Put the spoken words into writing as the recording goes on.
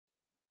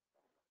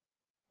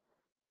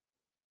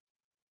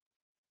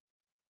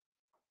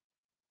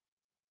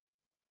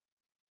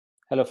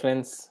Hello,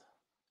 friends.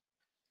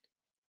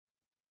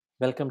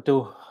 Welcome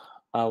to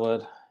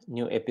our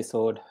new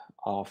episode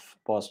of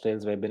Paws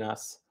Trails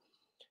webinars.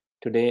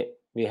 Today,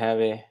 we have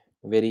a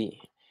very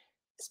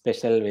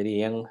special, very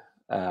young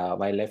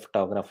wildlife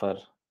photographer.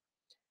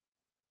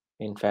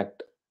 In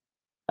fact,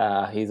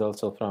 he's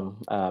also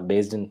from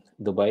based in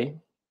Dubai.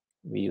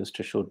 We used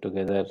to shoot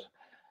together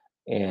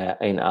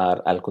in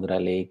our Al Qudra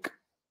Lake.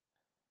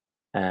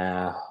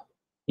 Uh,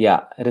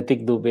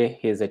 Ritik Dube.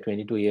 He is a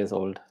 22 years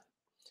old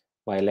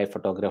wildlife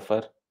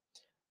photographer.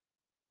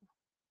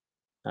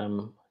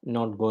 I'm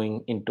not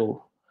going into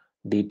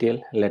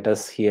detail. Let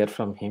us hear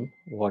from him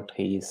what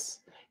he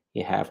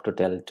have to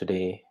tell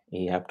today.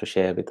 He have to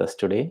share with us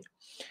today.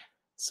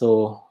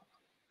 So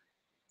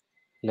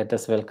let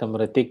us welcome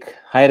Ritik.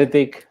 Hi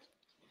Ritik.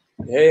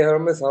 Hey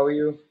Hermes, how are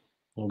you?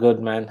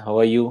 Good man. How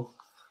are you?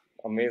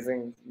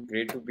 Amazing.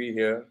 Great to be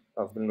here.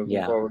 I've been looking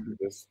Yeah. forward to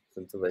this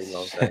since a very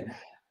long time.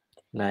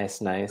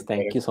 Nice, nice. Thank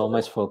Preparing you so for it.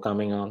 much for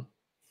coming on.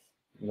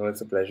 No,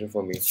 it's a pleasure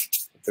for me.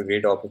 It's a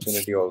great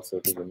opportunity also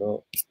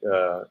to,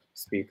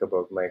 speak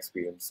about my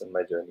experience and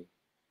my journey.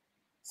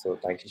 So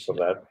thank you for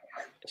Sure. that.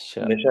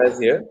 Sure. Nisha is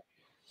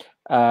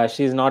here.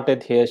 She's not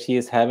yet here. She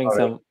is having All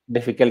right. some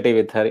difficulty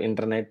with her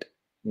internet.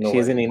 No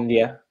She's in worries.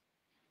 India.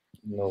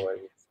 No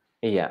worries.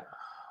 Yeah.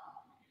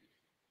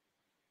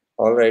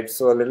 All right.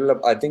 So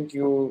I think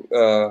you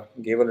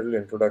gave a little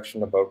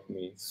introduction about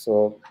me.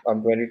 So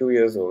I'm 22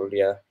 years old.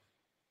 Yeah.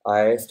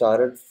 I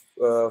started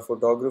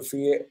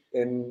photography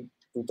in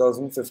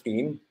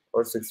 2015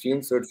 or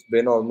 16, so it's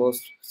been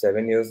almost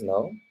 7 years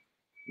now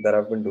that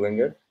I've been doing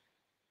it,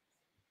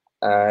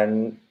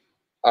 and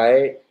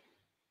I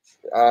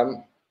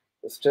am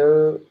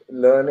still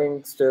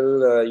learning,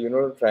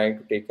 still trying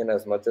to take in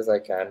as much as I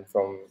can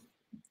from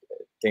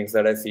things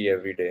that I see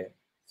every day.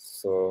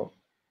 So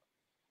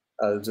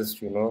I'll just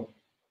through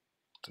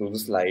the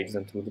slides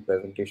and through the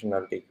presentation,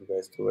 I'll take you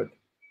guys through it.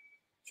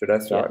 Should I Yeah.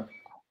 start?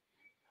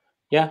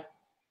 Yeah.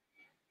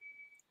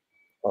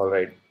 All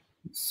right.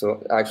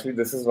 So actually,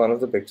 this is one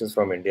of the pictures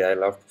from India. I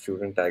love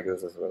shooting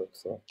tigers as well.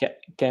 So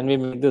Can we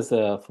make this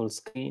a full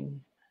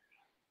screen?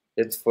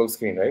 it's full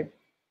screen, right?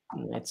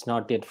 It's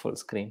not yet full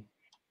screen.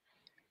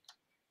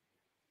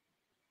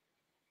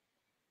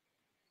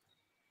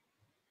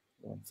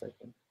 One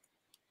second.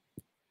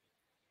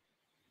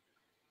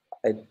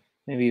 I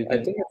Maybe you I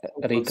can think it's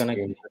full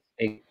reconnect.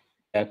 screen.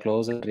 Yeah,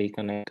 close and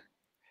reconnect.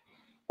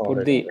 All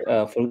Put right,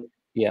 all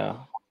the right.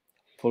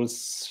 full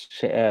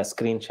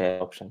screen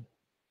share option.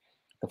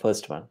 The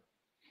first one.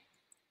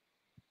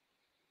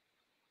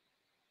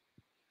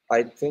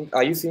 I think.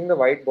 Are you seeing the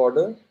white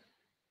border?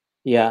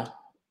 Yeah.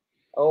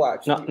 Oh, Not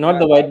actually, not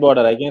the white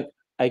border.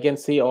 I can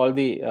see all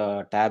the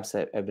tabs,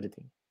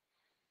 everything.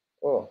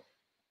 Oh,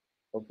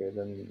 okay.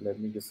 Then let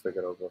me just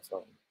figure out what's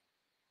wrong.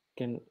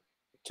 You can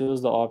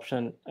choose the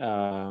option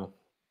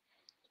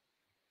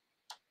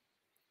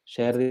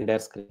share the entire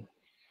screen.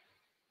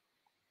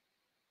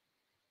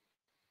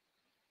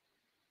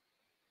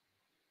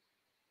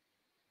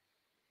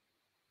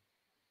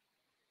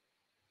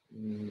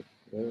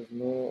 There's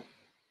no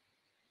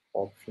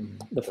option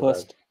The for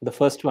that.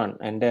 first one,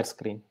 entire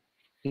screen.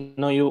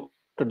 No, you have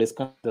to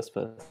disconnect this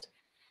first.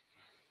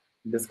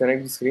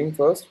 Disconnect the screen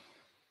first.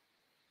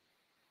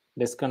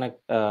 Disconnect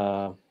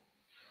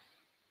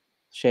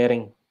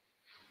sharing.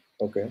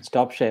 Okay.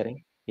 Stop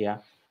sharing. Yeah.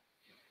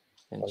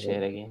 And All right.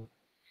 share again.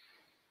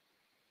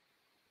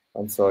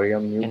 I'm sorry.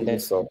 I'm new to Entire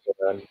this screen.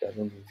 software. I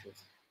don't use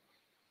this.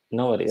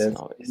 No worries, Yes.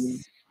 no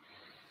worries.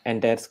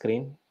 Entire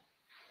screen.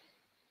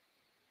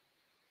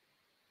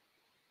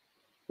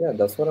 Yeah,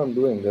 that's what I'm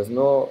doing. There's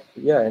no.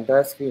 Yeah,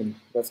 entire screen.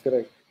 That's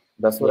correct.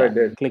 That's what I Yeah.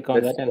 did. Click on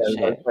Let's that see. and I'll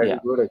share. try to Yeah.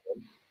 do it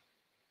again.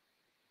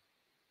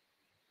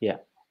 Yeah.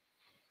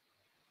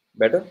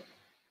 Better?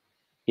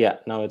 Yeah.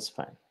 Now it's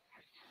fine.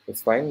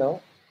 It's fine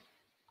now.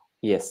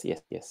 Yes,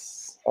 yes,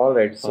 yes. All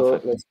right, so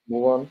Perfect. let's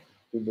move on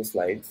to the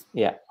slides.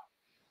 Yeah.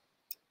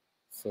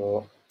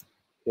 So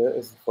here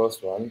is the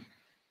first one.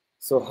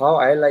 So how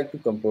I like to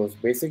compose.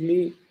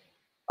 Basically,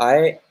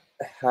 I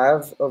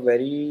have a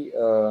very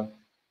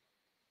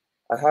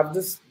I have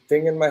this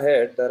thing in my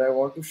head that I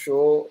want to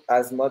show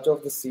as much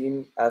of the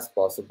scene as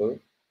possible.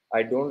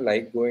 I don't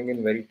like going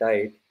in very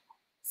tight,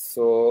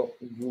 so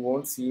you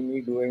won't see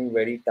me doing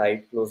very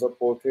tight close-up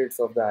portraits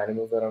of the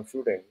animals that I'm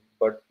shooting,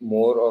 but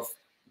more of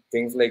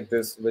things like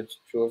this, which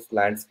shows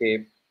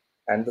landscape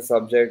and the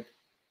subject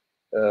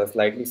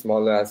slightly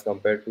smaller as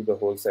compared to the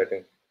whole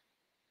setting.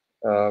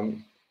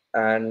 Um,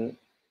 and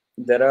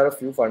there are a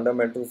few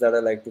fundamentals that I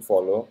like to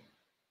follow,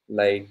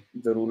 like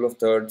the rule of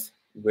thirds,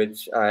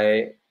 which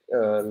I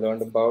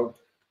learned about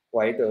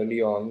quite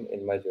early on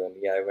in my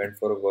journey. I went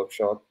for a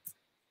workshop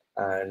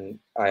and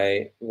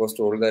I was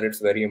told that it's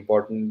very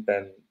important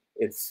and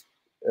it's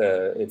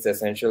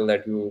essential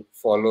that you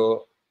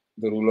follow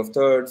the rule of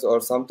thirds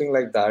or something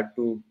like that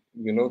to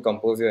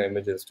compose your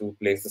images, to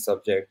place the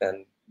subject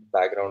and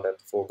background and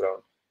the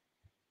foreground.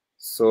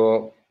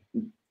 So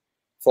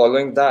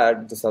following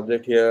that, the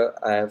subject here,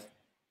 I have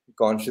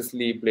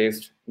consciously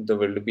placed the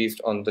wildebeest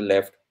on the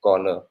left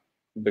corner.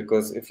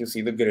 because if you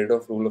see the grid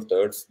of rule of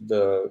thirds,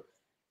 the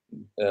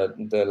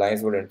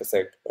lines would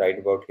intersect right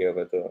about here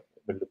where the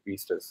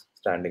wildebeest is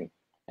standing.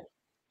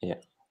 Yeah.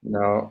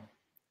 Now,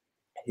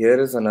 here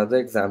is another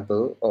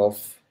example of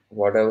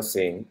what I was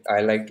saying.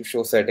 I like to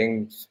show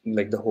settings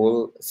like the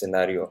whole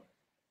scenario.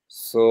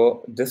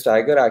 So this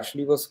tiger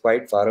actually was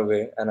quite far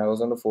away, and I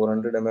was on a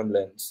 400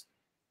 lens.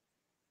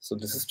 So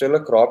this is still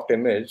a cropped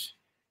image,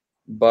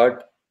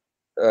 but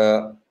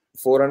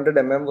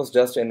 400 was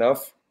just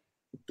enough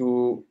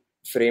to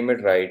frame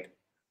it right,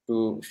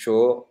 to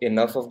show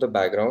enough of the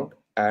background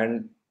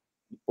and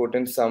put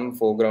in some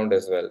foreground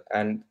as well,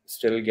 and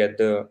still get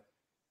the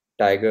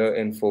tiger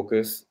in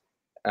focus,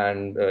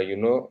 and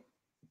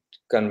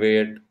convey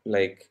it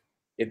like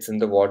it's in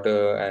the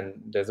water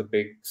and there's a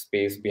big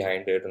space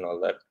behind it and all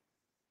that.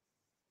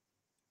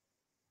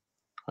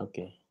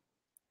 Okay.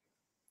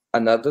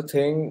 Another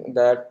thing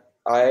that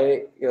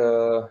I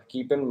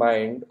keep in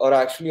mind, or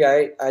actually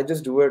I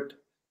just do it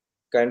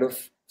kind of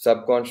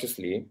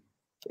subconsciously,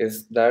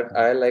 is that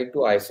I like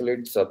to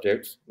isolate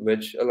subjects,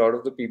 which a lot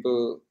of the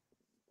people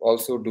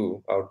also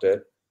do out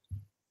there.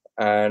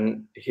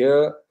 And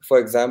here, for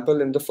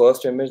example, in the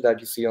first image that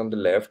you see on the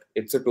left,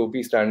 it's a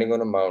topi standing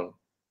on a mound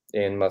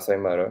in Masai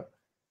Mara.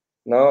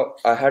 Now,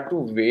 I had to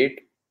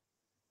wait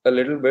a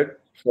little bit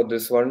for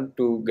this one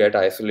to get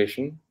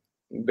isolation,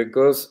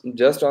 because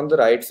just on the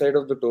right side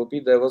of the topi,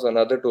 there was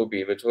another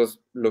topi which was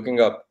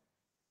looking up,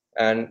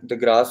 and the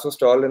grass was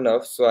tall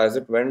enough. So, as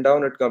it went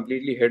down, it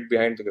completely hid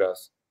behind the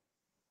grass.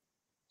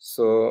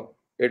 So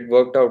it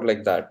worked out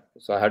like that.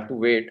 So I had to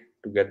wait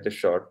to get the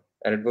shot,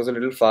 and it was a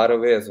little far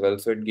away as well.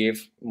 So it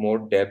gave more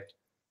depth,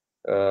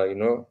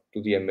 to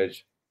the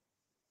image.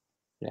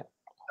 Yeah.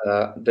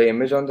 The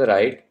image on the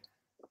right,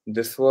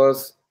 this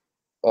was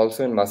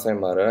also in Masai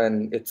Mara,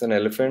 and it's an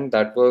elephant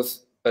that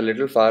was a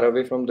little far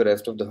away from the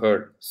rest of the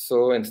herd.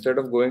 So instead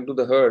of going to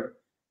the herd,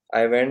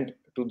 I went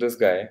to this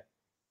guy,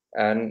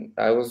 and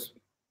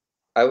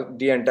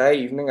the entire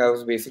evening I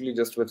was basically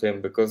just with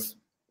him, because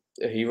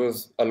he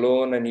was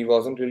alone and he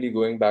wasn't really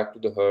going back to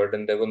the herd,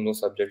 and there were no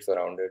subjects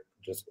around it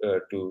just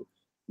to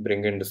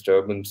bring in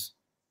disturbance.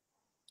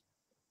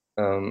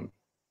 Um,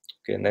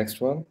 okay, next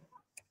one.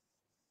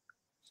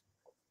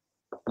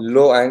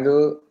 Low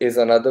angle is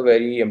another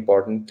very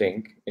important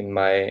thing in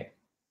my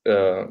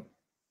uh,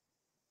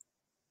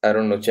 I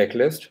don't know,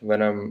 checklist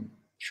when I'm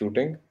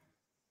shooting.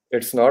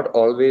 It's not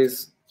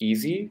always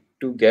easy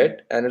to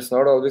get, and it's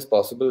not always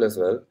possible as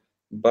well.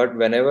 But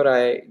whenever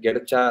I get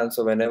a chance,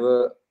 or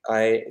whenever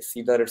I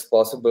see that it's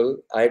possible,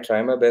 I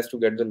try my best to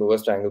get the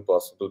lowest angle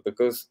possible,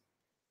 because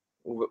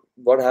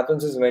what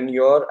happens is when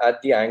you're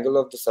at the angle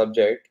of the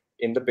subject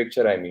in the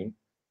picture, I mean,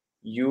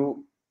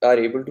 you are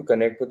able to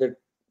connect with it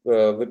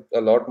with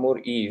a lot more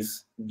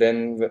ease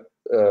than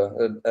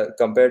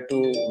compared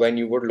to when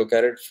you would look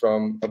at it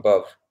from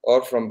above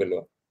or from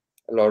below.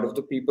 A lot of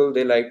the people,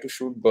 they like to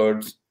shoot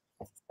birds,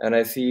 and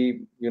I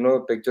see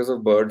pictures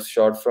of birds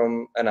shot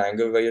from an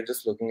angle where you're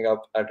just looking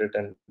up at it,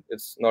 and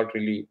it's not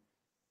really,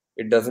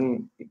 it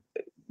doesn't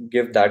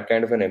give that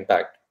kind of an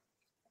impact.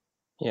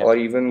 Yeah. Or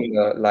even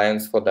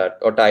lions for that,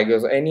 or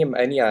tigers, or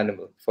any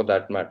animal for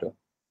that matter.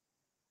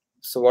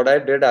 So what I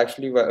did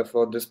actually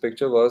for this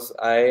picture was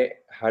I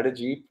had a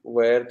jeep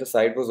where the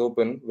side was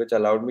open, which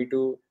allowed me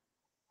to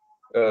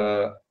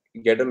uh,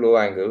 get a low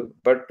angle.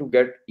 But to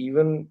get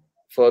even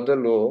further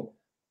low,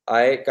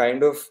 I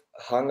kind of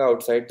hung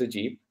outside the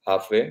jeep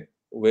halfway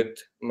with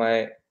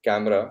my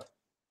camera,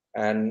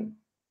 and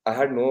I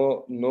had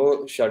no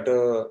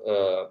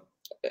shutter.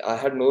 I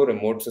had no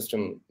remote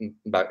system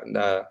back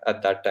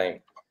at that time,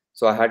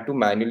 so I had to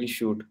manually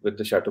shoot with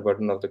the shutter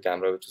button of the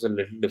camera, which was a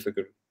little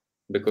difficult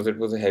because it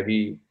was a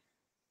heavy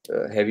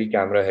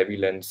camera, heavy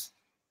lens.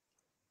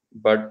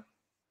 But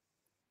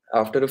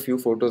after a few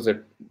photos,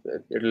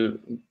 it'll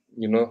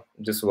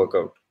just work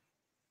out,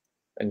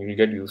 and you'll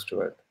get used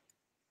to it.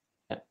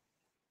 Yeah.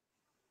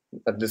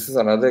 This is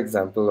another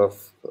example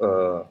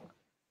of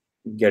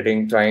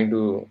trying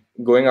to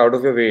going out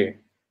of your way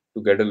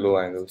to get a low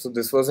angle. So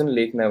this was in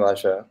Lake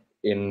Naivasha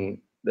in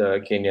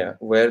Kenya,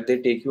 where they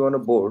take you on a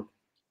boat,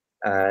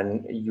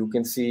 and you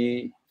can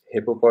see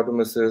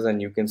hippopotamuses,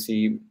 and you can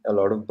see a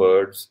lot of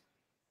birds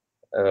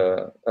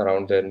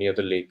around there near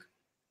the lake.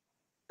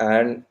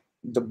 And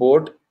the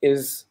boat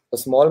is a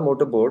small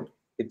motorboat.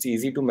 It's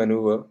easy to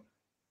maneuver,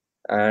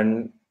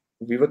 and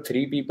we were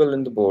three people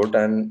in the boat,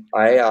 and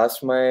I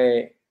asked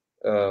my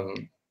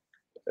um,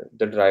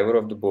 the driver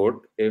of the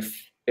boat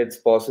if it's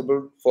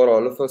possible for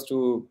all of us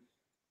to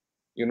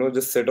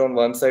just sit on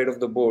one side of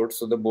the boat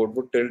so the boat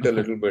would tilt a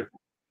little bit.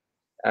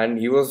 And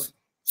he was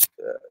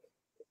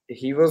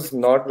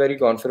not very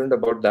confident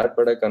about that,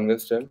 but I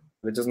convinced him,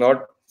 which is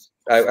not,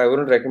 I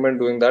wouldn't recommend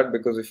doing that,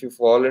 because if you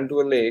fall into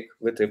a lake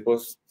with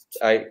hippos,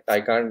 I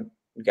can't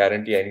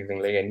guarantee anything,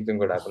 like anything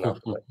could happen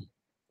after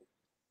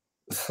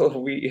that. So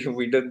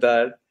we did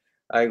that.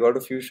 I got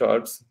a few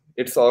shots.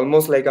 It's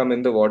almost like I'm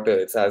in the water.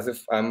 It's as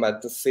if I'm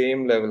at the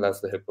same level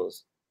as the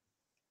hippos.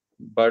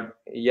 But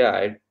yeah,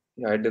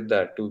 I did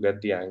that to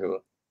get the angle.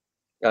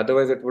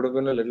 Otherwise, it would have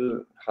been a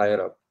little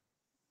higher up.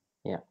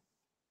 Yeah.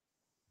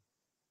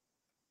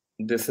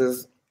 This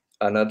is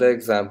another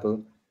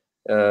example.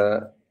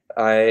 Uh,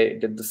 I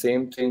did the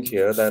same thing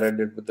here that I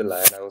did with the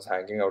lion. I was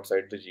hanging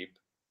outside the Jeep.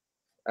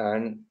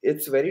 And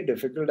it's very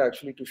difficult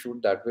actually to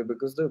shoot that way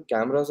because the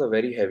cameras are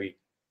very heavy.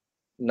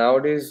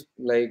 Nowadays,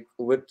 like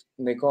with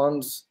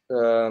Nikon's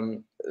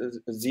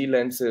Z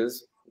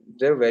lenses,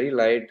 they're very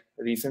light.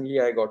 Recently,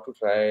 I got to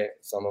try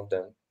some of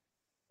them,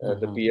 the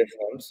Mm-hmm. PF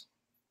ones,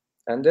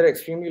 and they're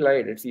extremely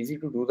light. It's easy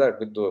to do that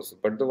with those.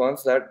 But the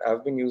ones that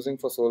I've been using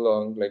for so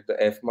long, like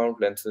the F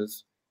mount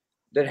lenses,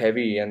 they're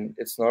heavy and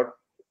it's not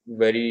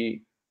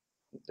very,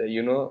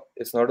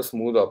 it's not a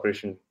smooth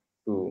operation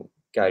to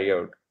carry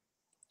out.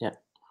 Yeah.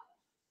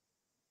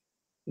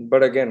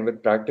 But again,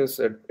 with practice,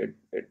 it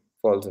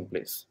falls in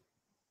place.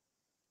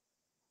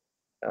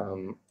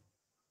 Um,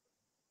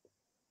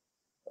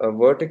 a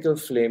vertical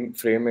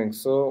framing.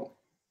 So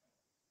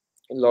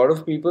a lot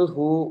of people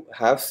who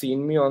have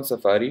seen me on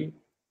safari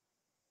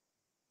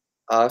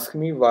ask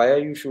me, why are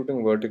you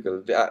shooting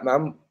vertical?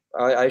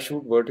 I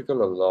shoot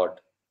vertical a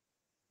lot.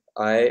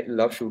 I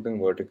love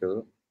shooting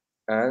vertical.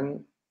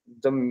 And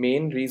the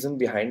main reason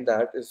behind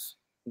that is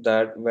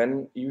that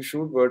when you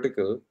shoot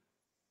vertical,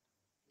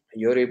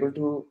 you're able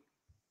to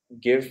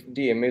give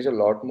the image a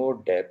lot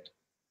more depth,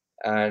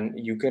 and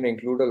you can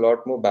include a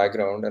lot more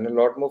background and a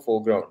lot more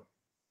foreground.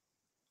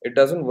 It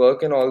doesn't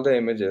work in all the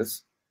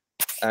images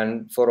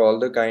and for all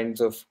the kinds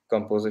of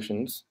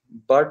compositions.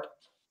 But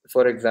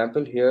for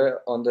example, here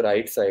on the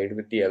right side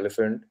with the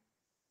elephant,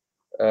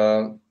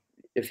 um,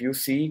 if you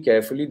see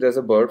carefully, there's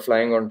a bird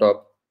flying on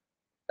top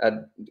at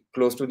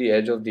close to the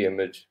edge of the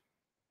image,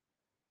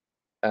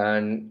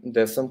 and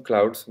there's some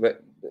clouds,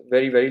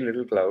 very very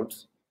little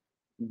clouds.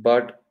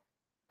 But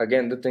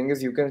again, the thing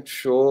is, you can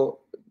show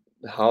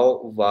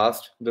how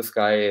vast the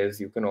sky is.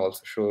 You can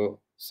also show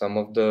some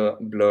of the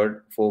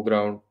blurred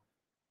foreground,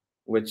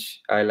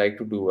 which I like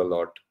to do a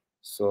lot.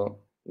 So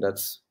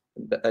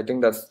I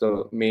think that's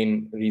the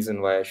main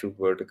reason why I shoot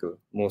vertical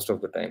most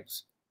of the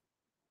times.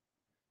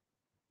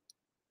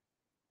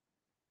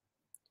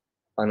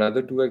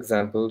 Another two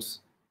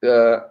examples.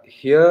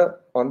 Here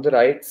on the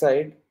right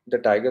side, the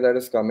tiger that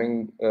is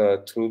coming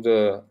through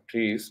the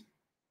trees,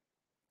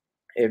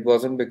 it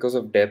wasn't because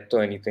of depth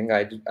or anything.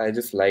 I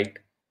just liked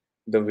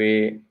the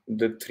way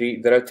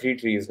there are three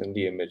trees in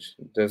the image.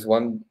 There's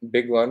one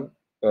big one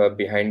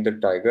behind the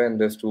tiger, and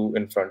there's two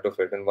in front of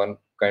it, and one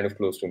kind of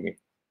close to me.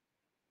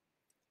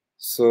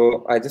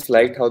 So I just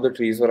liked how the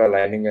trees were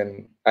aligning,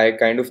 and I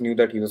kind of knew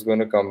that he was going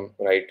to come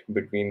right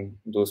between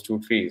those two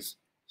trees.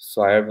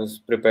 So I was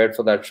prepared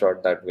for that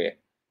shot that way,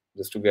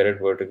 just to get it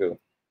vertical.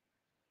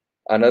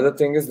 Another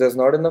thing is there's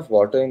not enough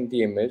water in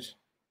the image.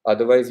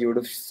 Otherwise, you would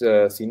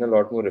have seen a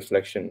lot more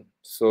reflection.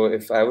 So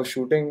if I was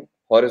shooting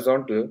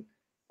horizontal,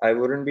 I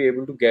wouldn't be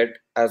able to get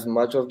as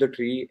much of the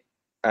tree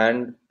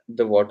and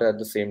the water at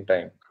the same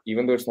time,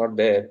 even though it's not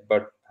there,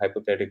 but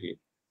hypothetically.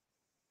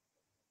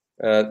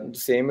 The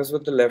same as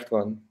with the left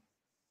one.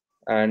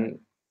 And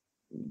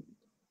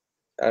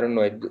I don't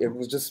know, it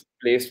was just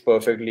placed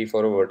perfectly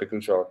for a vertical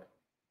shot.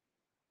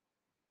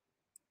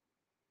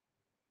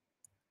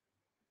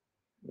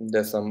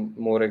 There's some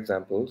more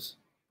examples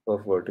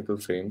of vertical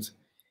frames.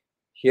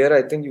 Here,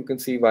 I think you can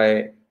see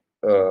why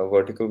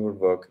vertical would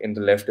work in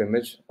the left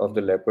image of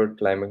the leopard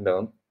climbing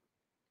down.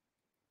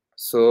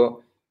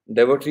 So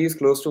there were trees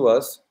close to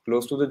us,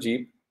 close to the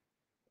Jeep,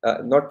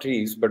 not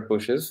trees, but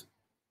bushes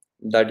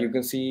that you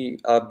can see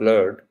are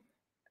blurred.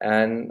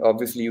 And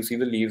obviously, you see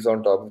the leaves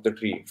on top of the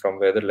tree from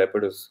where the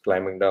leopard is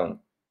climbing down.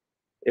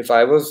 If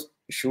I was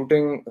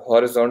shooting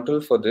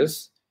horizontal for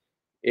this,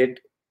 it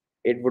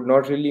it would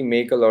not really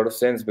make a lot of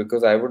sense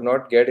because I would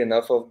not get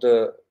enough of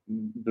the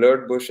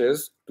blurred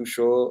bushes to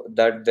show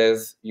that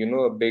there's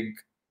a big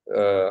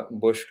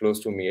bush close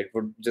to me. It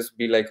would just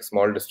be like a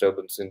small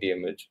disturbance in the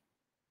image.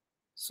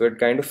 So it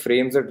kind of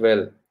frames it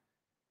well,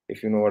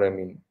 if you know what I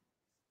mean.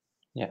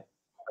 Yeah.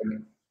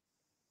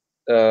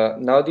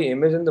 Now the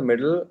image in the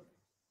middle,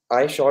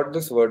 I shot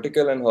this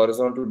vertical and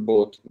horizontal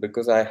both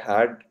because I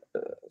had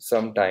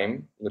some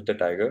time with the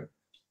tiger.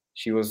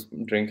 She was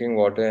drinking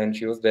water and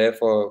she was there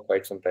for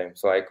quite some time,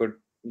 so I could,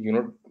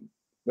 do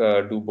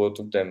both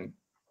of them.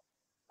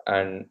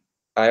 And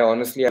I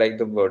honestly I like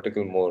the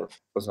vertical more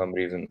for some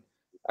reason.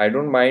 I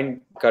don't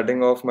mind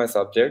cutting off my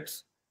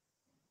subjects,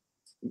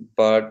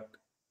 but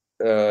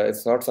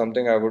it's not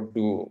something I would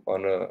do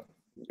on a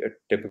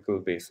typical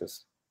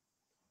basis.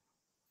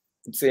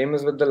 Same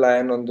as with the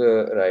lion on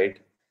the right.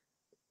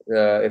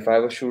 If I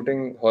was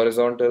shooting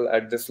horizontal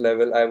at this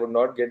level, I would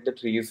not get the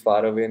trees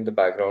far away in the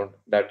background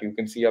that you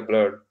can see are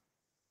blurred.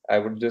 I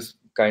would just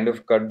kind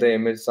of cut the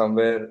image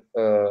somewhere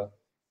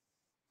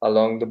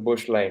along the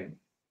bush line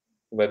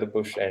where the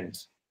bush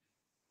ends,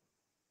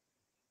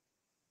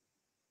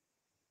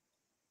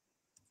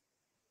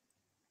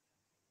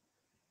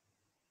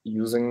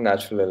 using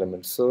natural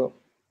elements. So,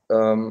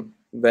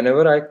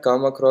 whenever I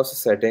come across a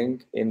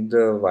setting in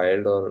the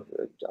wild or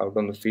out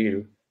on the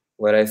field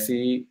where I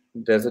see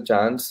there's a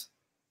chance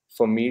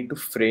for me to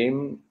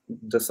frame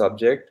the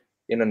subject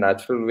in a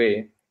natural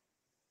way,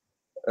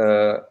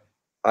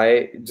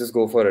 I just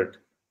go for it.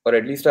 Or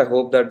at least I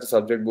hope that the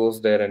subject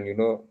goes there and,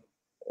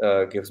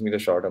 gives me the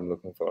shot I'm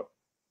looking for.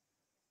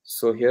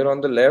 So here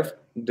on the left,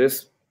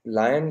 this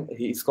lion,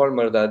 he's called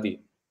Mardadi.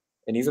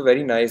 And he's a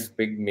very nice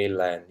big male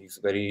lion. He's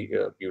very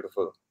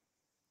beautiful.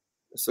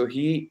 So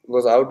he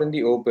was out in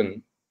the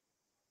open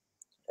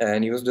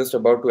and he was just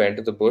about to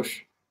enter the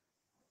bush.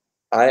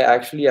 I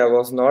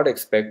was not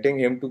expecting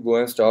him to go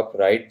and stop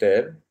right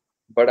there,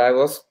 but I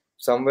was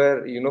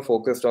somewhere,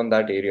 focused on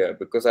that area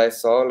because I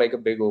saw like a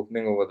big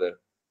opening over there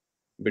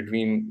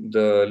between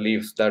the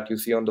leaves that you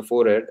see on the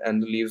forehead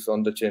and the leaves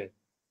on the chin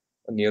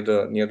near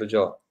the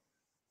jaw.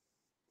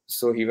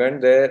 So he went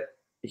there,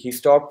 he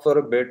stopped for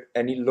a bit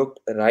and he looked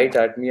right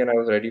at me and I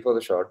was ready for the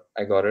shot.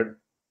 I got it.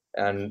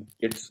 And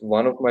it's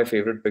one of my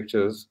favorite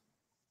pictures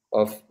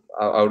of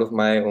out of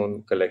my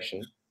own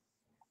collection.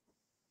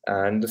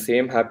 And the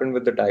same happened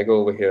with the tiger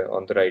over here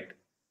on the right.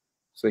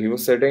 So he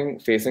was sitting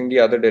facing the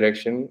other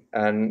direction,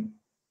 and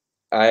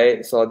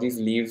I saw these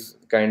leaves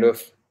kind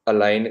of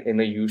align in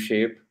a U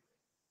shape,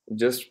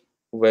 just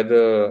where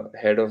the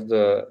head of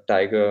the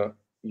tiger,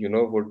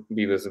 would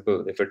be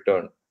visible if it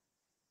turned.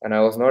 And I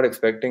was not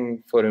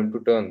expecting for him to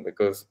turn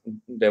because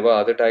there were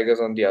other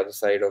tigers on the other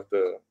side of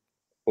the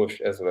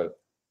bush as well.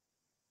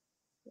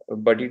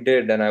 But he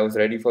did, and I was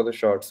ready for the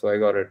shot, so I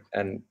got it.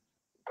 And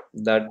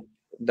that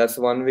that's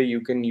one way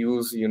you can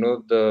use,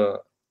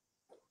 the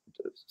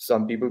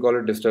some people call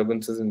it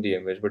disturbances in the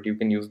image, but you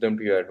can use them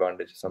to your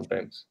advantage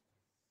sometimes.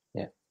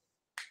 Yeah.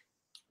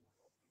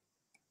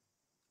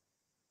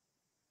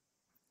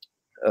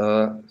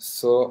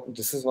 So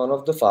this is one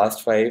of the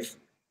Fast Five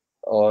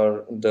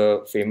or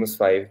the famous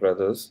five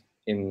brothers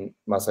in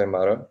Masai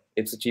Mara.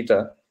 It's a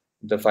cheetah,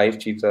 the five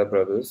cheetah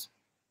brothers,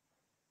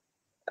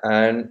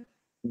 and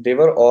they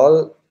were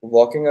all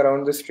walking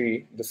around this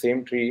tree, the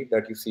same tree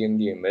that you see in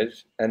the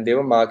image, and they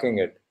were marking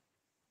it.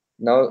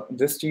 Now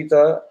this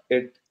cheetah,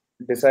 it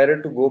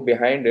decided to go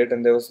behind it,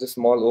 and there was this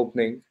small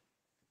opening,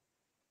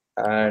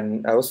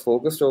 and I was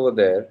focused over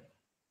there,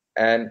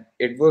 and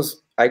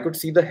I could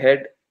see the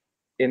head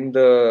in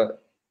the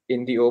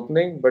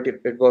opening, but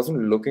it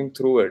wasn't looking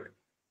through it.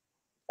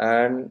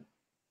 And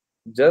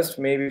just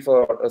maybe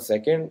for a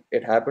second,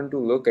 it happened to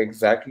look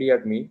exactly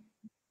at me,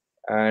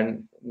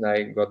 and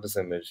I got this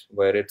image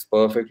where it's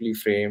perfectly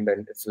framed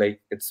and it's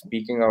like it's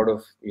peeking out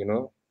of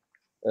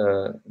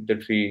the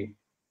tree.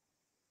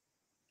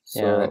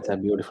 Yeah, it's So a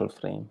beautiful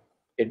frame.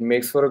 it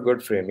makes for a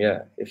good frame,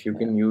 yeah, if you Yeah.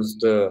 can use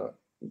the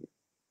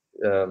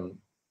um,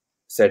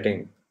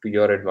 setting to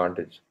your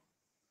advantage.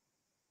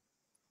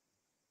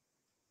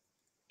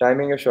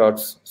 Timing your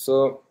shots.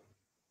 So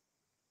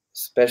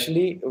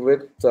especially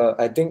with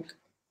I think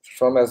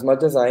from as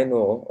much as I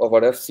know or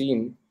what I've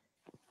seen,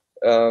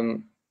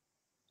 um,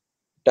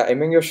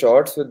 timing your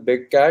shots with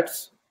big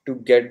cats to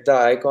get the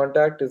eye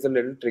contact is a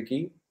little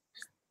tricky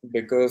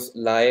because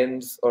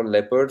lions or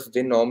leopards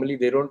they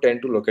don't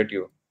tend to look at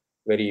you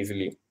very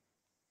easily.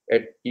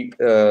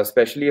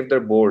 Especially if they're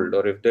bold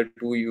or if they're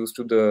too used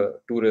to the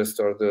tourists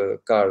or the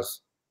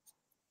cars.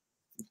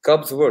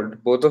 Cubs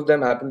would. Both of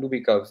them happen to be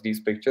cubs.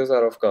 These pictures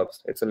are of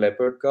cubs. It's a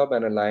leopard cub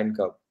and a lion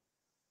cub.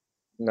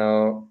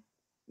 Now,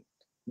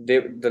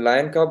 the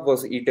lion cub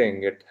was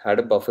eating. It had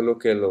a buffalo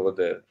kill over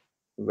there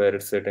where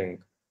it's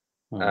sitting,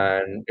 Hmm.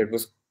 and it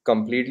was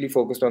completely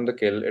focused on the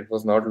kill. It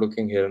was not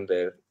looking here and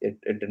there. It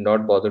did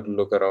not bother to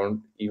look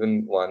around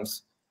even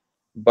once.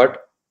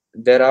 But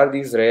there are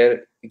these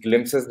rare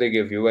glimpses they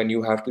give you, and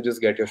you have to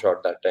just get your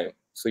shot that time.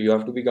 So you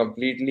have to be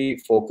completely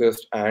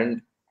focused,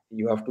 and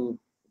you have to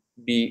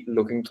be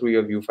looking through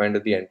your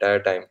viewfinder the entire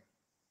time.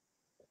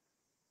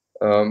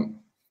 Um,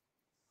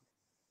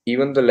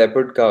 Even the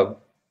leopard cub,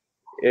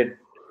 it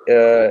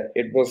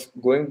was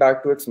going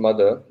back to its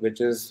mother,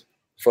 which is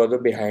further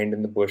behind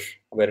in the bush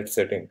where it's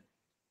sitting.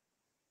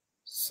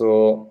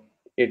 So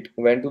it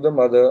went to the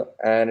mother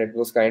and it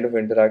was kind of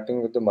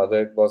interacting with the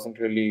mother. It wasn't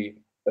really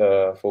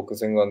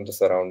focusing on the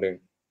surrounding.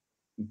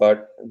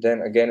 But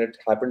then again, it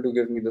happened to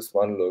give me this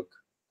one look,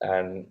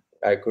 and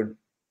I could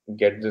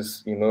get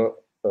this,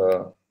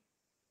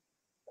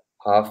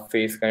 half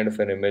face kind of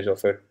an image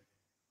of it,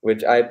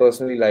 which I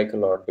personally like a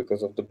lot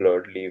because of the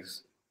blurred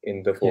leaves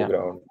in the Yeah.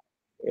 foreground.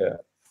 Yeah.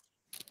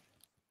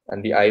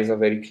 And the eyes are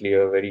very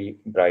clear, very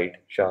bright,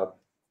 sharp.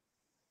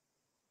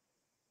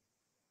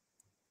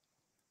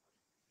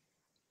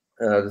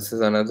 This is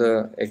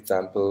another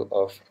example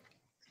of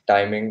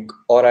timing,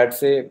 or I'd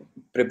say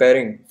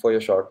preparing for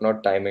your shot,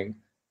 not timing.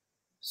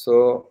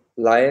 So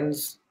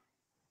lions,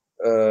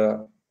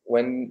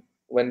 when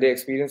they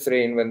experience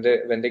rain, when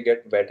they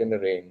get wet in the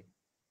rain,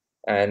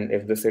 and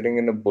if they're sitting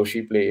in a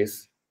bushy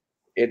place,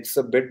 it's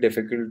a bit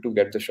difficult to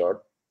get the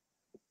shot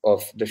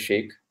of the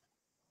shake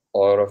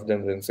or of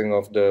them rinsing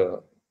off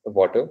the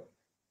water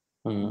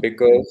Hmm.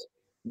 because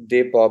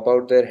they pop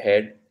out their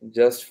head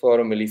just for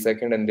a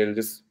millisecond and they'll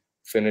just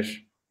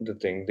finish the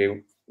thing.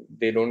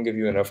 They don't give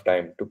you enough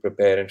time to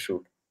prepare and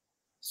shoot.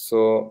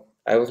 So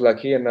I was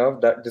lucky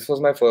enough that this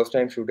was my first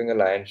time shooting a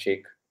lion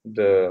shake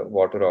the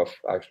water off.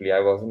 Actually,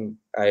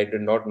 I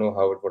did not know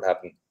how it would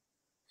happen.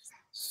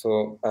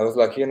 So I was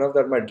lucky enough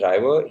that my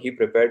driver, he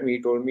prepared me.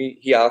 He told me,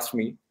 he asked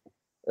me,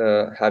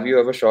 "Have you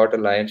ever shot a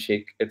lion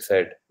shake its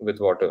head with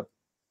water?"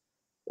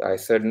 I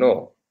said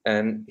no,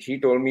 and he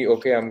told me,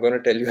 "Okay, I'm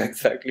gonna tell you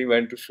exactly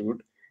when to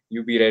shoot.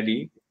 You be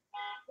ready,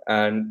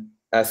 and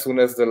as soon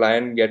as the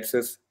lion gets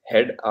his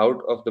head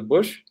out of the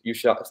bush, you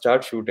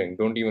start shooting.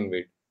 Don't even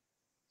wait."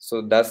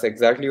 So that's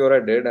exactly what I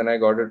did, and I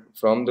got it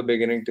from the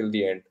beginning till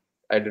the end.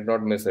 I did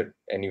not miss it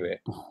anyway.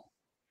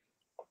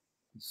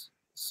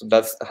 So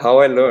that's how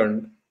I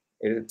learned.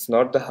 It's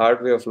not the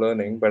hard way of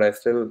learning, but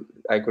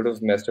I could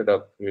have messed it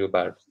up real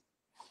bad.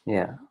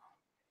 Yeah.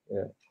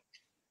 Yeah.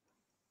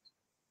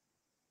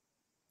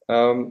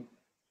 Um,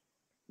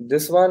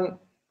 this one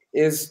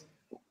is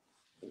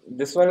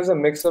this one is a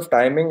mix of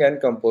timing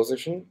and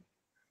composition.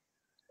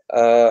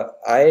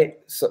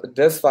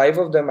 There's five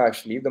of them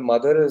actually. The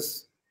mother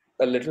is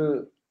a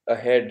little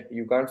ahead.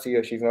 You can't see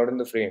her; she's not in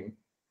the frame.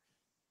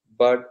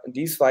 But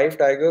these five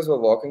tigers were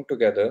walking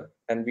together,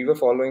 and we were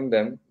following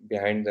them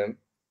behind them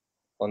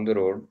on the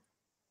road.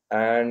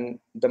 And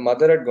the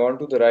mother had gone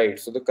to the right,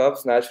 so the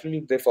cubs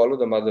naturally they follow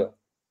the mother.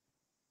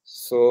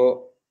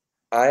 So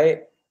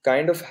I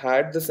kind of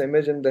had this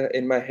image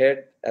in my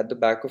head, at the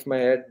back of my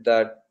head,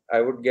 that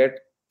I would get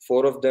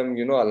four of them,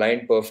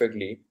 aligned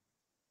perfectly,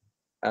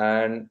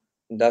 and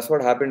that's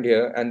what happened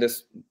here. And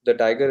the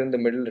tiger in the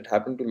middle, it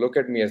happened to look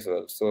at me as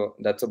well, so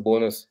that's a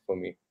bonus for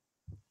me.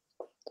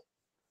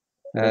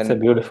 That's a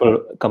And beautiful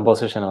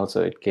composition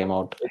also. It came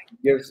out.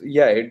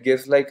 it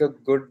gives like a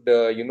good,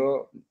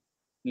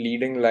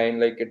 leading line.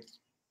 Like it's,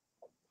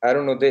 I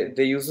don't know,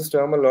 they use this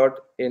term a lot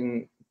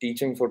in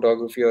teaching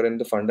photography or in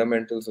the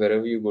fundamentals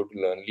wherever you go to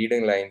learn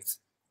leading lines,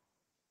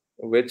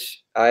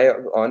 which I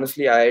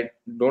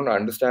don't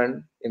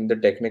understand in the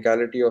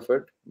technicality of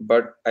it,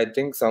 but I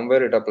think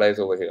somewhere it applies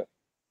over here.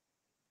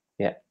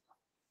 Yeah.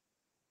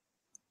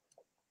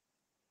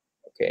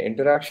 Okay,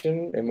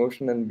 interaction,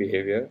 emotion, and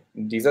behavior.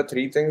 These are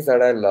three things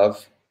that I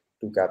love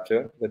to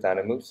capture with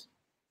animals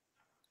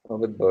or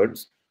with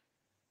birds.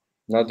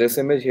 Now, this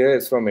image here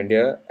is from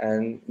India,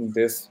 and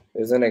this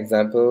is an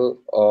example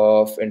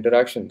of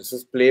interaction. This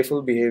is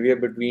playful behavior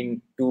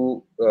between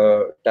two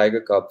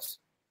tiger cubs,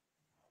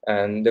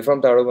 and they're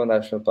from Tadoba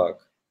National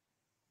Park.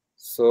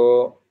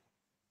 So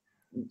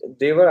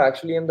they were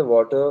actually in the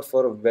water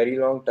for a very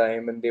long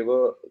time, and they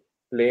were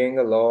playing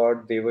a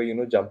lot. They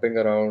were, jumping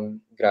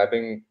around,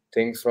 grabbing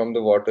things from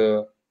the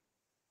water,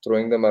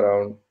 throwing them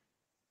around.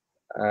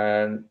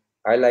 And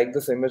I like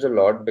this image a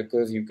lot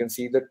because you can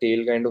see the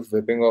tail kind of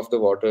whipping off the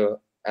water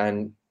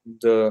and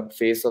the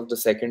face of the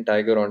second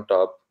tiger on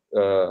top.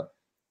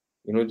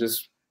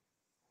 Just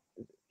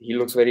he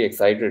looks very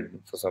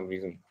excited for some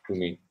reason to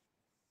me.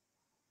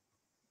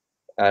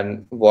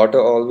 And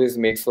water always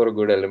makes for a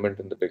good element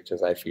in the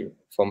pictures, I feel,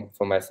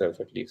 for myself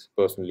at least,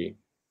 personally.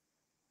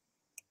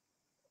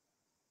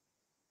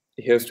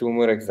 Here's two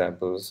more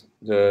examples.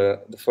 The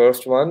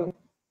first one,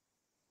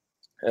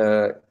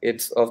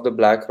 it's of the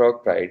Black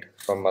Rock Pride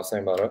from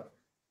Masai Mara,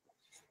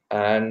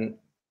 and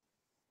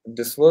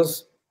this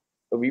was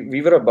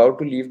we were about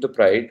to leave the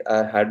Pride.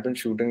 I had been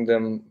shooting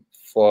them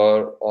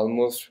for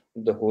almost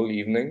the whole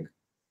evening,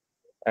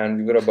 and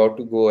we were about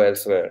to go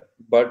elsewhere.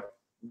 But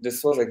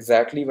this was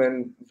exactly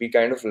when we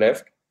kind of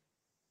left,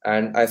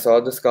 and I saw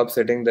this cub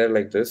sitting there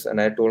like this,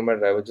 and I told my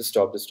driver, just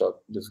stop,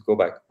 just go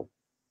back.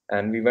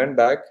 And we went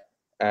back,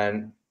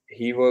 and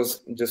he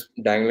was just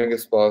dangling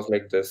his paws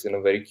like this in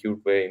a very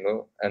cute way,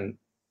 and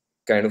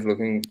kind of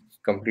looking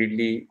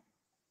completely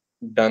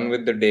done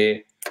with the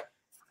day.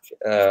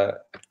 Uh,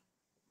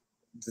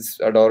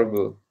 just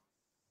adorable.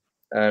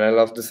 And I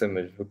love this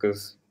image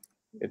because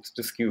it's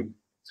just cute.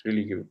 It's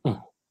really cute.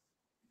 Mm.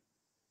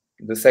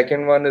 The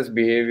second one is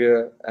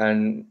behavior,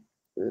 and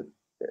uh,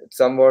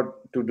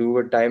 somewhat to do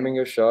with timing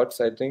your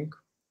shots, I think.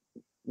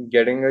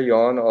 Getting a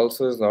yawn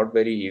also is not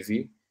very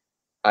easy.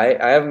 I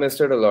have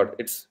missed it a lot.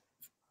 It's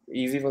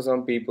easy for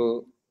some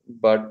people,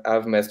 but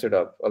I've messed it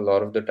up a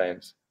lot of the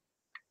times.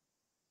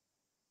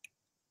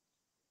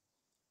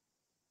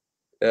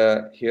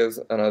 Here's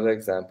another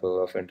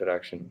example of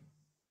interaction.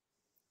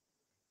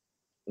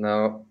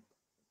 Now,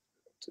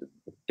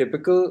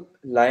 typical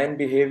lion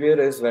behavior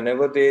is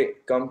whenever they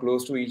come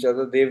close to each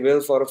other, they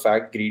will for a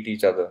fact greet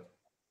each other.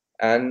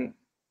 And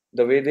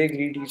the way they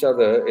greet each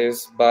other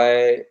is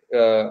by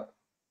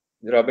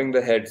rubbing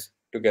the heads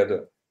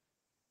together.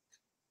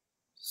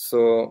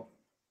 So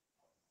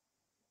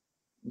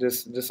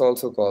this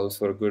also calls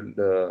for a good.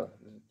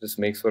 This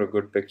makes for a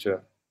good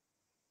picture.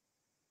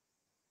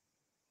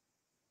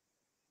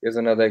 Here's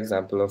another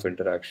example of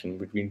interaction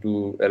between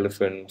two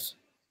elephants,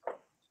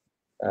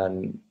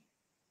 and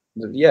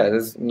yeah,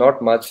 there's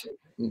not much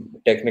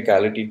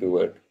technicality to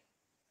it.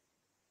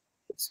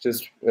 It's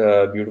just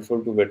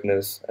beautiful to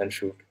witness and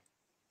shoot.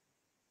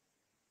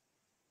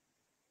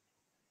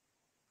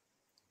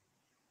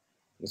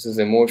 This is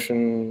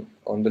emotion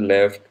on the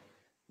left.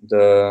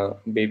 The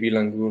baby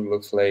langur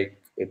looks like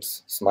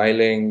it's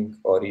smiling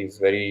or he's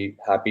very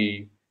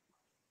happy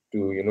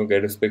to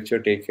get his picture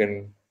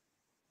taken,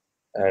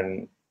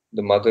 and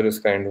the mother is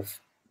kind of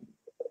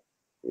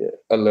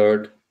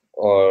alert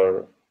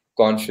or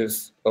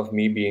conscious of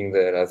me being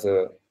there as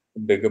a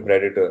bigger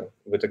predator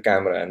with a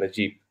camera and a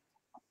jeep.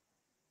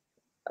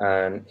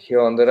 And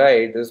here on the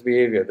right is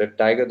behavior. The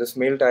tiger, this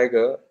male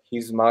tiger,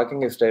 he's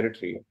marking his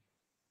territory,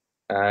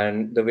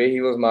 and the way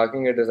he was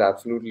marking it is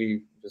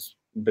absolutely just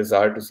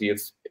bizarre to see.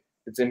 It's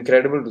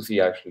incredible to see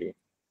actually.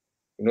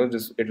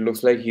 Just it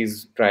looks like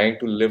he's trying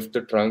to lift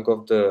the trunk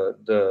of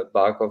the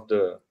bark of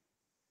the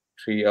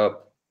tree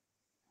up,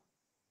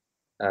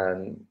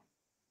 and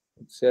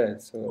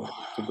it's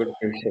a good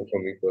picture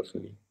for me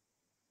personally.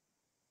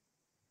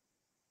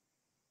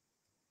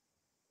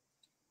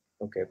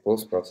 Okay,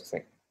 post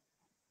processing.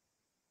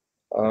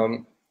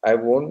 I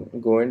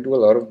won't go into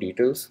a lot of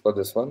details for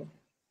this one.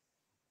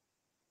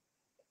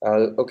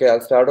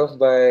 I'll start off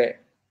by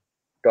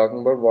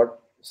talking about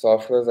what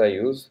softwares I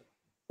use,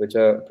 which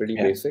are pretty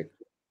Yeah. basic.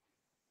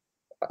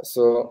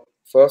 So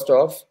first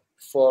off,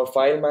 for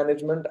file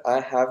management, I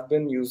have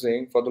been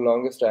using for the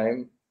longest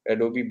time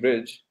Adobe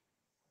Bridge,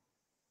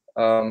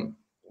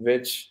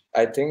 which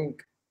I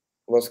think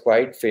was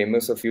quite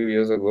famous a few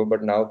years ago,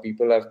 but now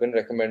people have been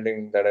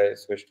recommending that I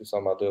switch to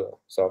some other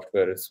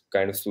software. It's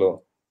kind of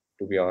slow,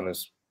 to be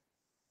honest.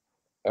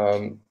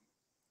 Um,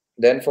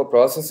 then for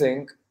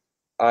processing,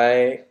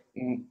 I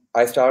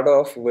start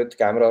off with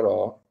Camera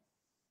Raw.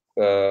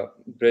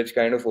 Bridge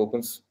kind of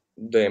opens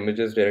the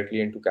images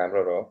directly into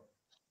Camera Raw,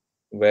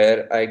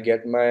 where I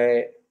get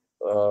my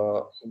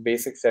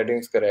basic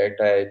settings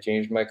correct. I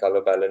changed my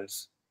color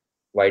balance,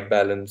 white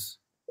balance,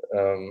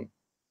 um,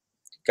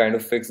 kind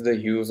of fix the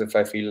hues if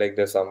I feel like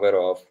they're somewhere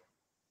off.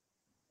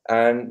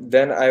 And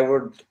then I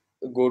would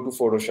go to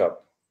Photoshop.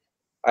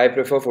 I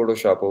prefer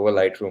Photoshop over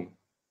Lightroom.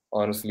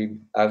 Honestly,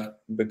 I've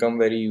become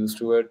very used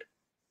to it,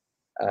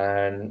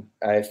 and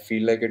I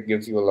feel like it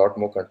gives you a lot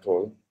more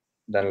control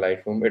than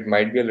Lightroom. It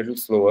might be a little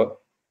slower,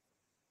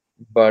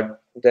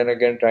 but then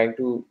again, trying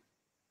to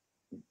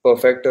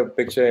perfect a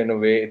picture in a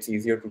way, it's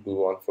easier to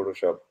do on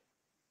Photoshop.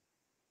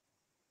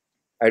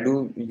 I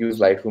do use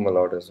Lightroom a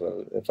lot as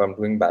well if I'm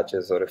doing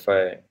batches or if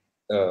I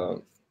uh,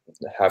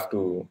 have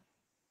to,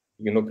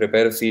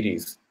 prepare a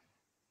series.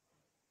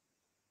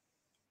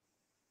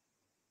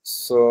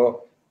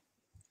 So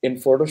in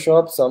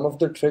Photoshop, some of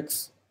the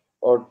tricks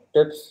or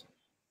tips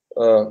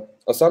or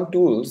some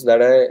tools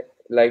that I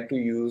like to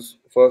use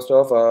first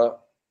off are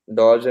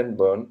dodge and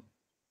burn.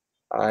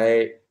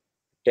 I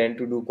tend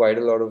to do quite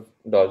a lot of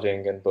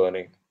dodging and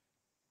burning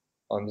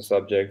on the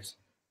subjects.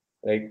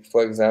 Like,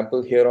 for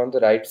example, here on the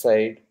right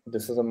side,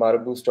 this is a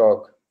marabou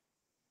stock,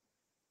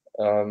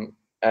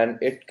 and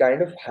it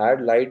kind of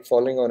had light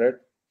falling on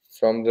it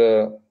from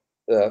the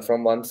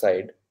from one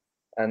side,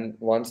 and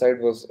one side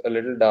was a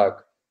little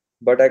dark.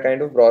 But I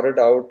kind of brought it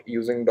out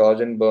using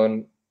dodge and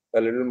burn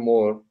a little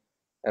more,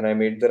 and I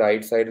made the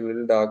right side a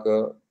little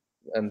darker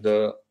and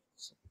the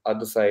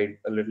other side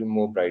a little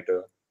more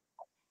brighter.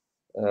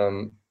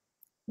 Um,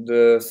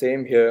 the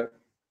same here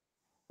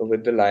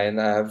with the lion.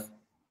 I've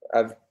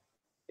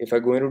if I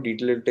go into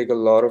detail, it'll take a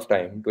lot of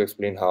time to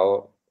explain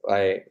how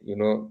I,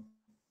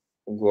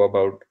 go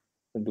about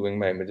doing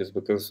my images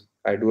because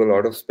I do a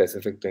lot of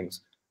specific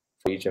things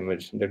for each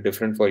image. They're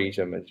different for each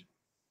image.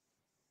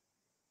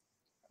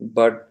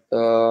 But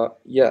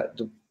yeah,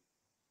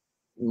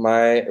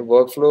 my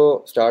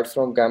workflow starts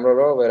from Camera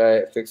Raw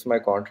where I fix my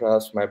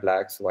contrast, my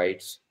blacks,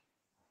 whites,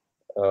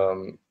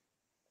 um,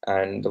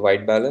 and the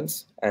white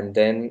balance, and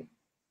then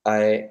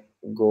I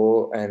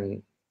go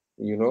and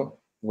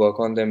work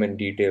on them in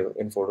detail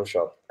in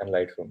Photoshop and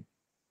Lightroom,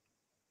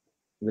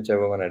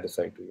 whichever one I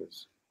decide to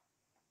use.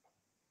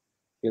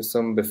 Here's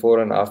some before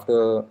and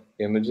after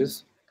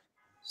images.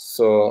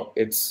 So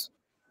it's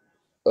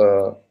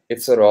a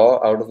raw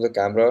out of the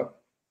camera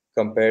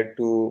compared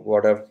to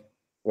what I've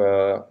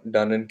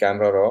done in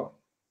Camera Raw.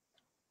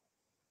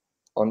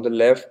 On the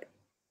left,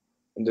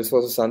 this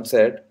was a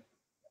sunset.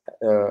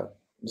 Uh,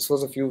 this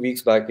was a few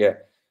weeks back, yeah,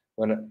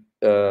 when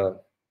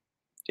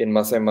in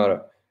Masai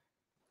Mara,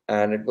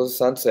 and it was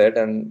sunset,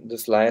 and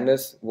this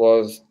lioness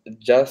was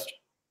just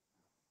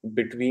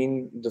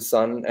between the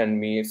sun and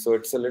me, so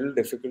it's a little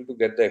difficult to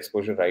get the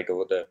exposure right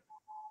over there.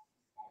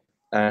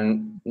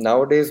 And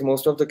nowadays,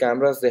 most of the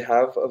cameras they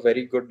have a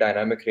very good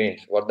dynamic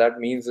range. What that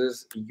means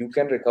is you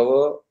can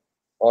recover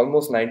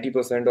almost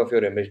 90% of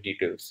your image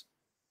details.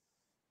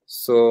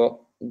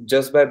 So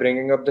just by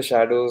bringing up the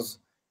shadows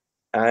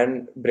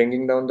and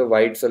bringing down the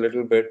whites a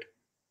little bit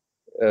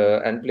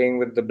and playing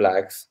with the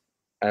blacks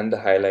and the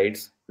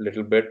highlights a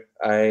little bit,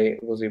 I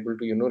was able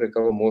to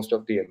recover most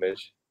of the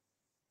image,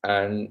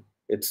 and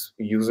it's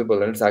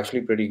usable and it's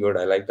actually pretty good.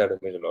 I like that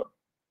image a lot.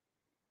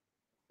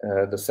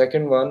 The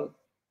second one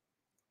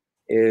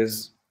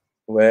is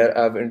where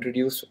I've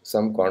introduced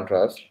some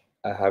contrast.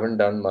 I haven't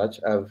done much.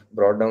 I've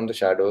brought down the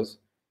shadows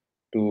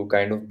to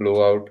kind of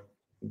blow out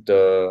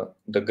the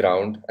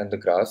ground and the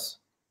grass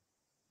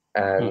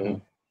Mm-hmm.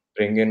 and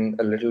bring in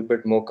a little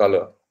bit more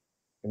color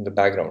in the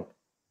background.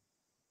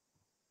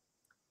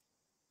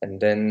 And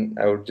then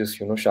I would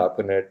just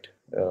sharpen it,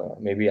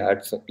 maybe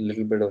add a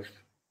little bit of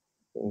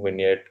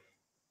vignette,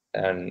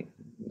 and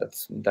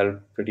that'll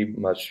pretty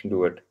much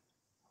do it.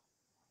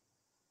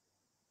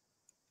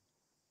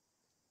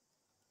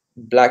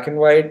 Black and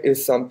white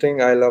is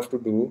something I love to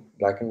do,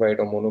 black and white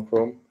or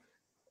monochrome,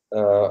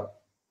 uh,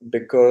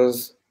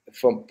 because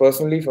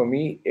personally for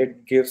me,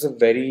 it gives a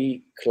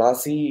very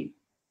classy,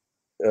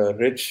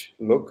 rich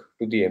look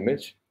to the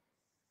image,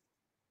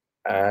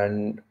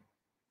 and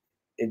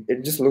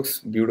it just looks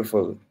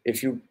beautiful.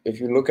 If you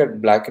look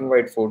at black and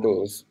white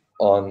photos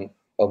on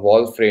a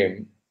wall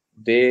frame,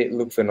 they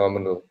look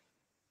phenomenal.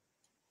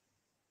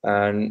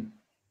 And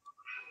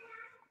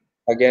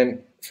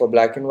again, for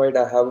black and white,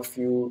 I have a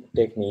few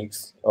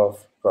techniques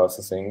of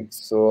processing.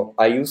 So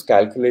I use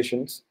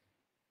calculations.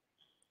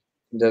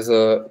 There's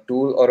a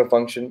tool or a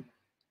function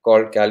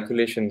called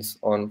calculations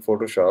on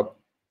Photoshop,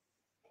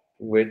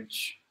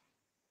 which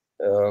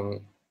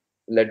um,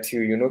 lets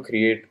you,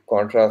 create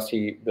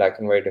contrasty black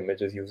and white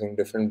images using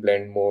different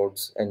blend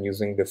modes and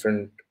using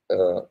different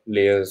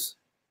layers.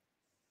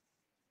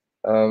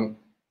 Um,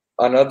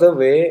 Another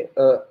way,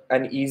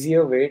 an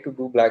easier way to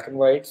do black and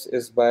whites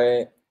is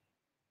by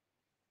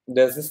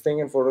there's this thing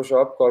in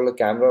Photoshop called a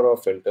camera raw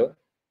filter.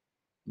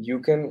 You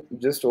can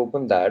just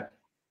open that,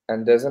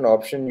 and there's an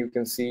option you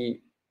can see,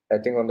 I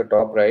think on the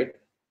top right,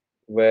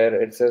 where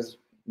it says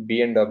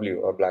B and W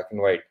or black and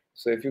white.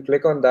 So if you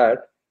click on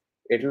that,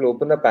 it will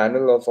open a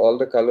panel of all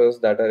the colors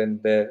that are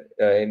in there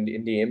in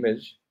the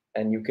image,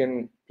 and you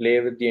can play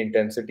with the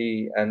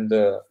intensity and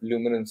the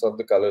luminance of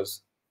the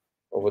colors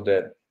over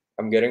there.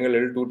 I'm getting a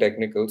little too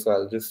technical, so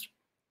I'll just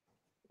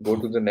go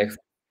to the next.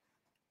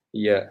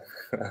 Yeah.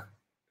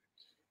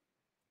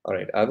 All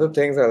right. Other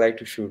things I like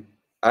to shoot.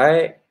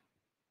 I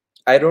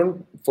I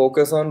don't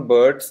focus on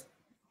birds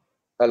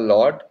a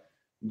lot,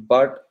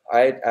 but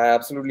I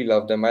absolutely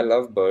love them. I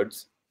love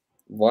birds.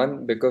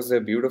 One, because they're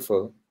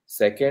beautiful.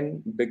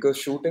 Second, because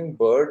shooting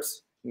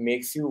birds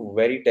makes you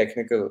very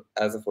technical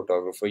as a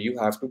photographer. You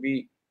have to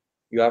be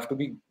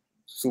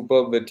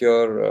super with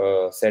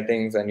your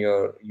settings and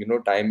your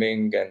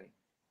timing and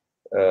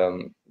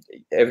um,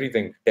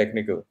 everything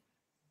technical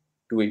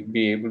to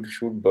be able to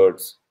shoot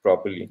birds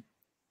properly.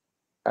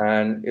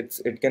 And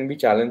it can be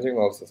challenging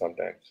also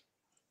sometimes.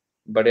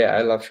 But yeah,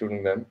 I love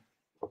shooting them.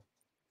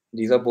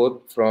 These are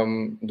both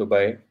from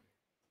Dubai.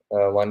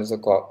 One is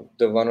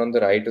the one on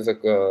the right is a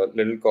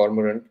little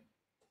cormorant,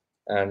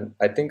 and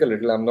I think a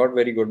little. I'm not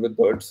very good with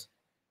birds,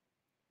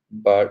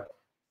 but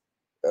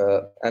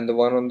and the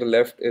one on the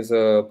left is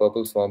a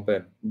purple swamp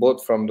hen,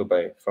 both from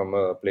Dubai, from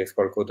a place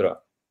called Kudra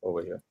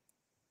over here.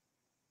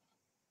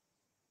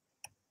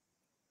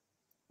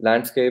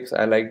 Landscapes,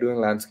 I like doing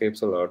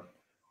landscapes a lot.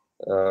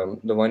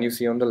 The one you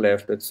see on the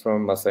left, it's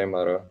from Masai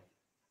Mara,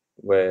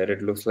 where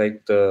it looks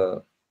like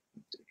the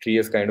tree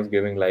is kind of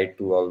giving light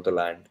to all the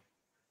land,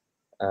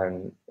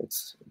 and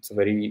it's a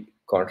very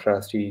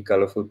contrasty,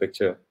 colorful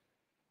picture.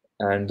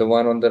 And the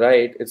one on the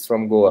right is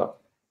from Goa.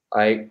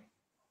 I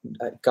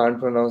I can't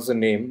pronounce the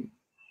name,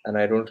 and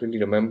I don't really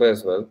remember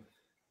as well.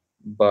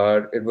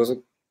 But it was a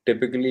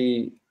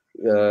typically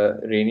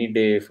rainy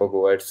day for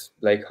Goa. It's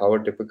like how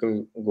a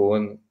typical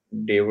Goan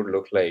day would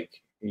look like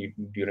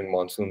during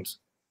monsoons.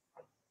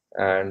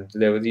 And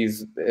there was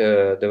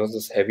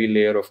this heavy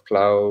layer of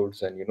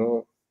clouds,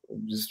 and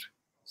just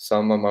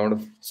some amount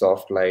of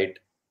soft light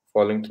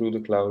falling through the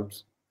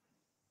clouds.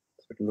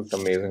 It looked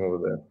amazing over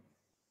there.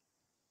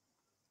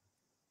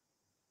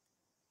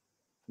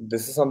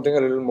 This is something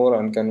a little more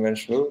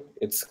unconventional.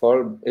 It's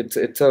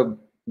a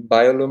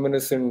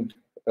bioluminescent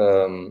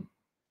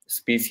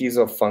species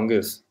of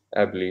fungus,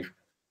 I believe,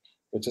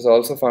 which is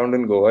also found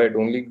in Goa. It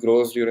only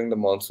grows during the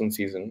monsoon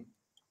season,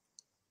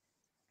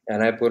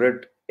 and I put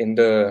it in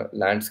the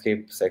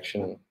landscape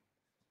section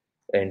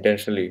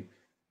intentionally.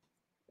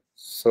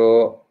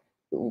 So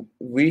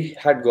we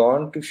had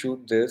gone to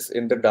shoot this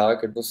in the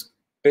dark. It was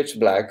pitch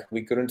black.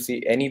 We couldn't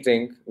see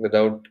anything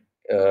without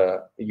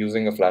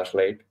using a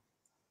flashlight,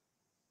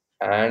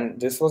 and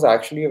this was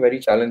actually a very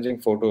challenging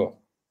photo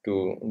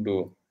to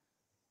do.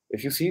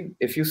 If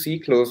you see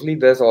closely,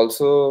 there's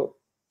also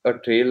a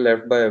trail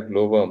left by a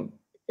glowworm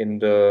in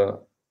the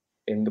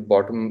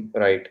bottom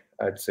right,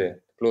 I'd say,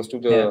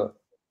 Yeah.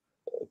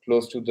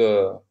 close to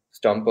the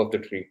stump of the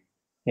tree.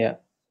 Yeah.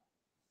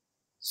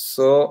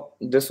 So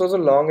this was a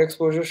long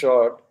exposure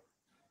shot,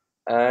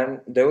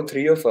 and there were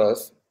three of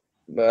us,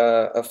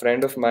 a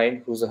friend of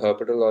mine who's a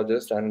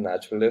herpetologist and a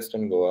naturalist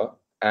in Goa,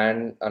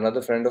 and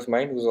another friend of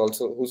mine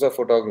who's a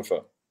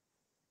photographer.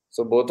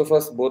 So both of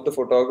us, both the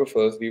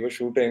photographers, we were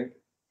shooting,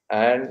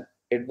 and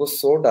it was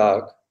so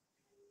dark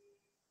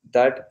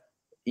that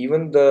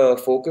even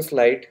the focus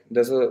light,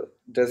 there's a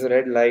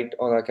red light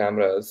on our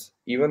cameras.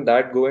 Even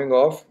that going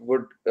off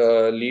would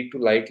lead to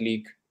light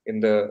leak in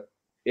the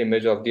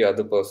image of the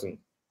other person.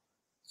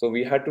 So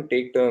we had to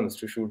take turns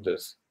to shoot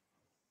this.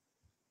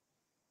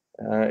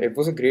 It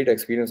was a great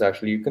experience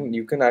actually.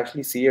 You can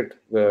actually see it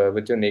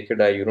with your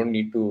naked eye. You don't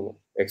need to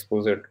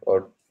expose it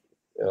or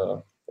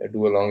uh,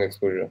 do a long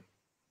exposure.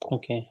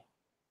 Okay.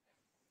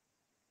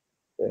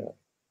 Yeah.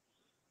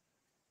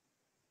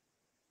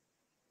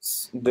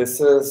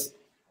 This is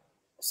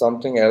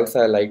something else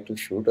I like to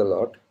shoot a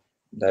lot.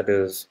 That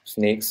is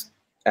snakes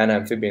and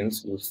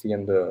amphibians. You'll see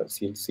in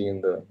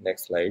the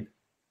next slide.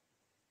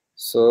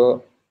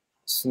 So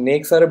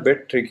Snakes are a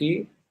bit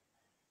tricky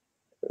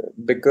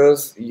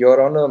because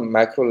you're on a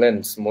macro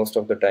lens most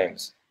of the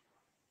times,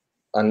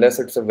 unless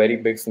it's a very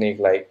big snake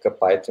like a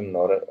python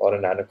or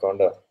an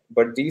anaconda.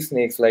 But these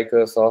snakes, like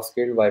a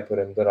saw-scaled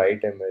viper in the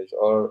right image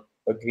or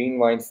a green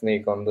vine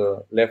snake on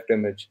the left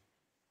image,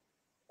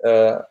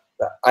 uh,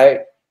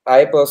 I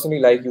I personally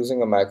like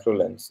using a macro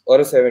lens or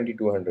a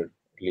 70-200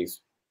 at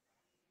least.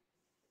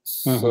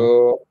 Mm-hmm.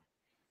 So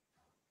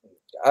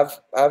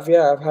I've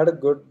had a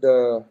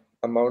good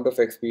amount of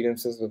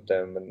experiences with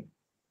them and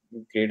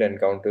great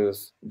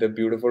encounters. They're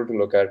beautiful to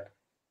look at,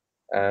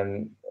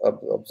 and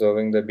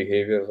observing their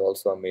behavior is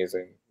also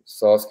amazing.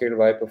 Saw-scaled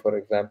viper, for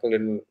example,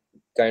 it'll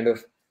kind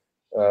of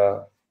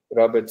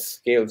rub its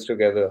scales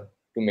together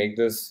to make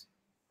this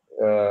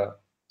uh,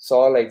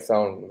 saw-like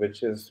sound,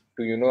 which is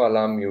to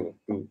alarm you,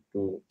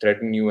 to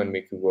threaten you and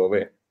make you go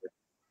away.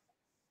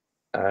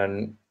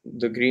 And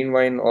the green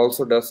wine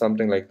also does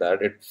something like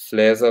that. It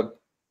flares up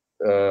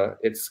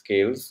its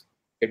scales.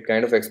 It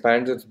kind of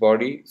expands its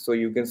body so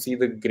you can see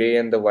the gray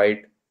and the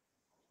white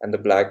and the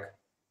black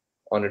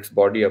on its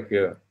body up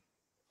here,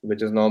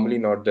 which is normally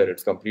not there.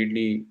 It's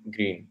completely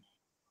green.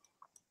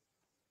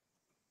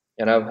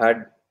 And I've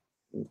had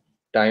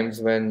times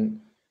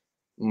when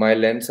my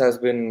lens has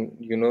been,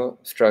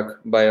 struck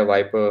by a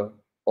viper,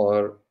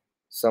 or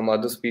some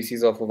other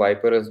species of a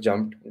viper has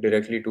jumped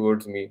directly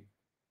towards me.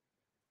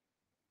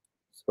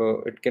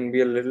 So it can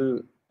be a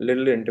little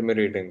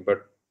intimidating,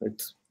 but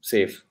it's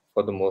safe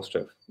for the most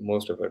of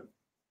it.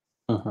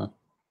 Mm-hmm.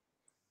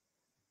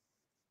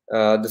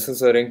 This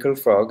is a wrinkled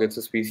frog. It's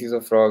a species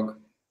of frog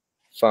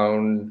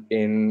found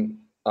in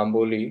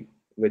Amboli,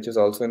 which is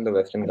also in the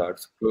Western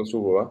Ghats, close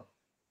to Goa.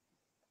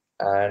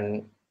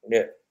 And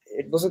yeah,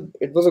 it was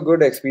a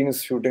good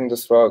experience shooting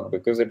this frog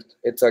because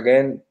it's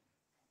again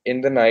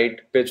in the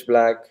night, pitch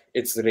black.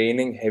 It's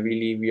raining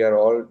heavily. We are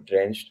all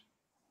drenched,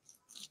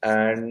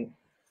 and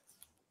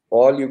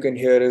all you can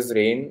hear is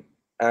rain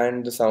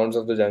and the sounds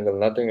of the jungle,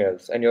 nothing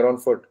else. And you're on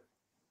foot.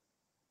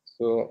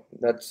 So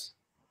that's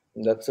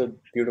a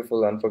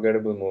beautiful,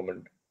 unforgettable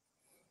moment.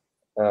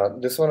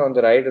 This one on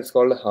the right is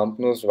called a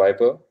hump-nosed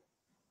viper,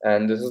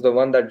 and this is the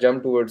one that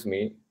jumped towards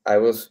me. I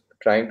was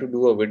trying to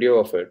do a video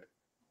of it,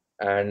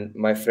 and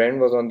my friend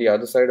was on the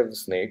other side of the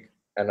snake,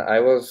 and I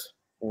was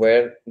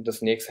where the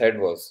snake's head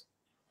was,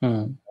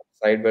 Mm-hmm.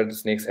 side where the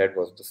snake's head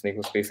was. The snake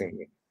was facing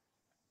me,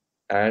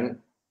 and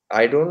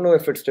I don't know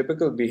if it's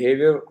typical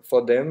behavior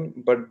for them,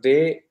 but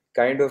they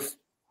kind of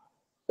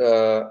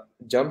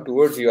jumped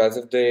towards you as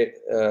if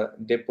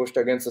they pushed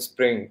against a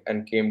spring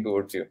and came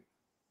towards you.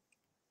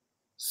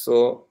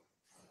 So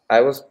I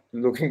was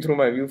looking through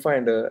my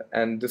viewfinder,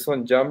 and this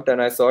one jumped,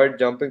 and I saw it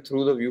jumping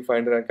through the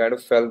viewfinder and kind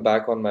of fell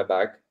back on my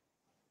back.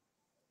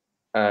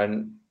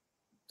 And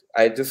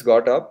I just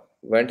got up,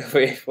 went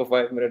away for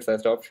 5 minutes. I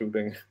stopped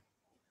shooting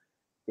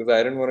because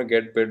I didn't want to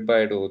get bit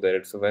by it over there.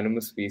 It's a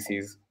venomous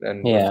species,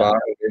 and we're Yeah. far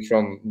away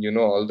from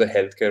all the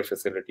healthcare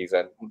facilities,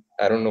 and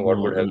I don't know what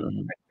would help if Mm-hmm.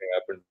 anything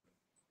happened.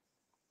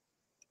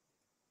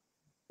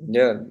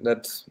 Yeah,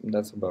 that's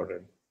about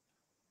it.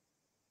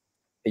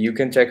 You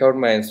can check out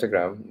my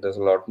Instagram. There's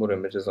a lot more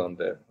images on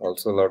there.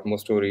 Also, a lot more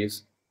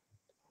stories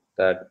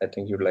that I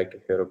think you'd like to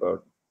hear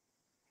about. So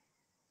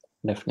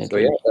yeah,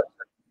 Definitely.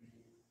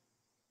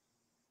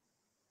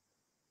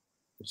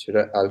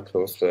 I'll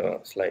close the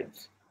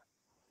slides.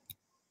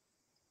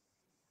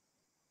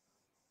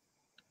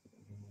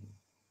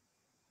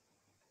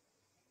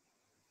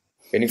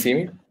 Can you see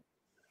me?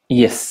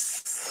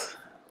 Yes.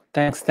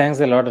 Thanks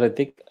a lot,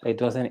 Ritik.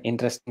 It was an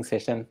interesting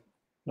session.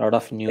 A lot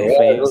of Yeah, new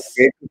it was frames.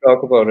 great to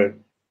talk about it.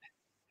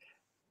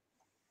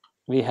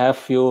 We have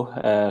few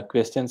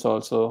questions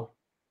also.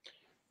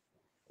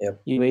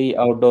 Yep. UAE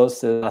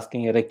Outdoors is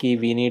asking Ricky,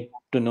 we need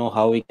to know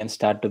how we can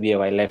start to be a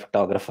wildlife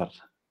photographer.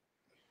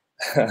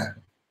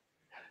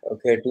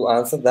 Okay, to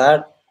answer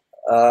that,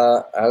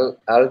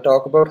 I'll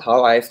talk about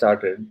how I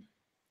started.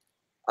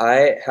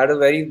 I had a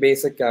very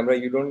basic camera.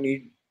 You don't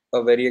need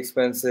a very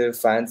expensive,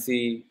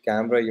 fancy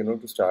camera,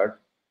 to start.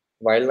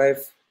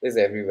 Wildlife is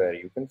everywhere.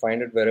 You can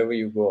find it wherever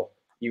you go.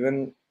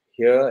 Even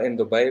here in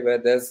Dubai, where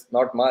there's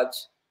not much,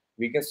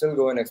 we can still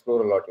go and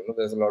explore a lot.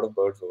 There's a lot of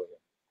birds over here.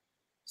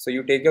 So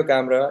you take your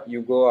camera,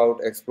 you go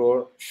out,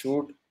 explore,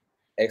 shoot,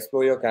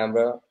 explore your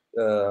camera,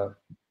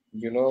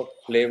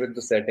 play with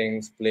the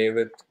settings, play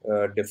with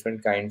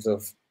different kinds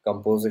of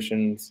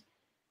compositions,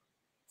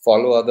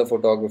 follow other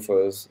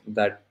photographers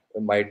that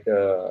might,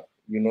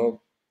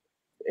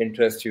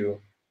 interest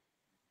you,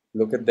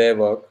 look at their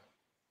work,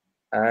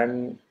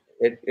 and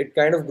it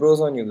kind of grows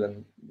on you.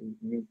 Then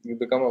you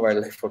become a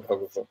wildlife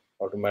photographer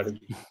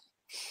automatically.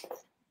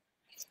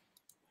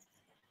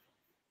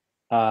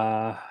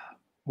 Uh,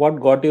 what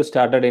got you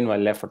started in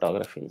wildlife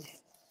photography?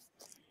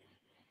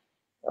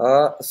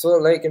 So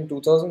like in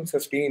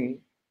 2015,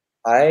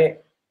 I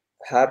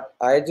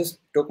I just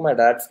took my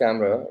dad's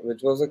camera,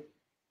 which was a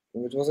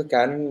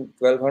Canon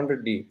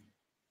 1200D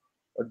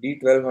or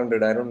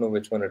D1200. I don't know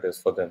which one it is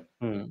for them.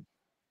 Hmm.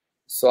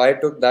 So I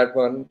took that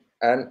one,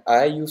 and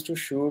I used to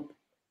shoot.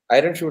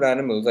 I didn't shoot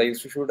animals. I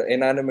used to shoot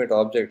inanimate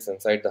objects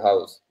inside the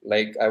house.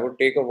 Like I would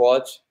take a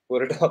watch,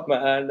 put it up my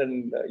hand,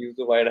 and use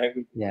the wide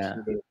angle to Yeah.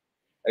 shoot it.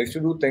 I used to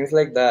do things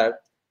like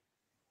that,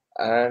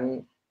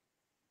 and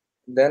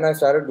then I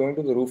started going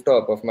to the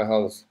rooftop of my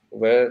house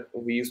where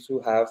we used to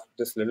have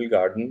this little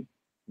garden.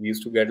 We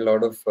used to get a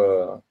lot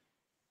of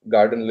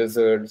garden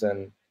lizards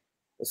and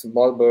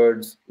small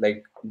birds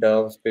like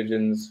doves,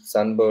 pigeons,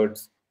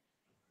 sunbirds,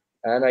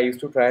 and I used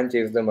to try and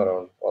chase them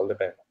around all the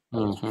time. I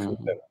used to shoot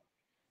Mm-hmm. them.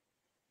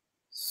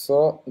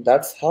 So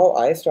that's how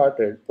I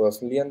started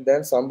personally, and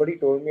then somebody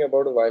told me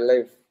about a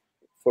wildlife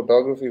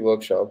photography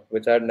workshop,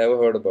 which I had never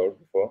heard about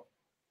before.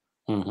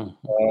 Mm-hmm.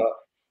 Uh,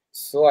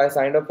 so I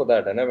signed up for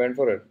that and I went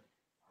for it.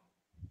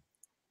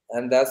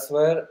 And that's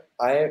where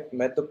I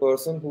met the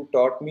person who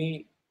taught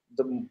me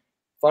the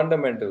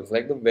fundamentals,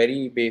 like the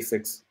very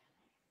basics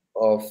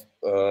of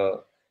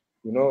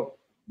you know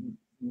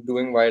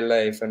doing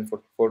wildlife and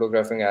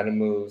photographing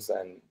animals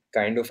and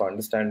kind of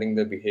understanding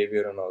their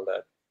behavior and all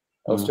that.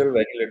 I was Mm. still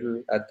very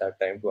little at that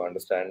time to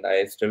understand.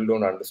 I still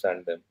don't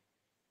understand them,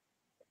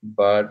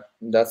 but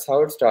that's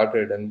how it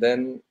started. And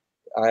then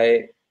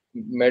I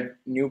met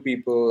new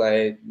people.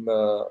 I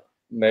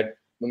met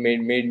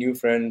made new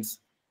friends,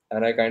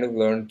 and I kind of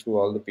learned through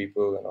all the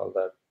people and all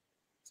that.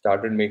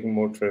 Started making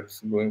more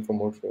trips, going for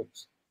more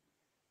trips.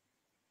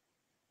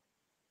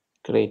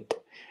 Great.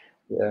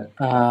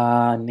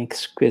 Yeah.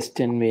 Next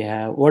question we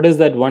have. What is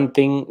that one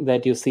thing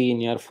that you see in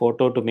your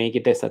photo to make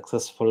it a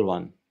successful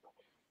one?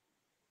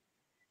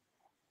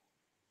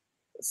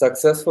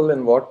 Successful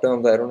in what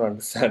terms? I don't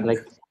understand.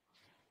 Like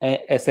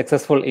a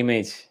successful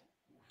image.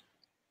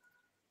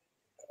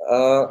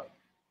 uh,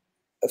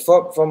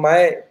 for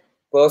my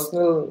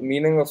personal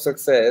meaning of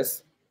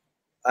success,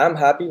 I'm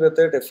happy with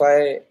it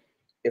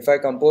if I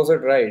compose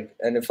it right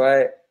and if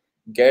I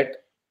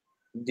get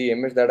the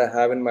image that I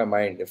have in my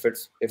mind. If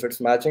it's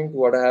matching to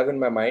what I have in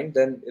my mind,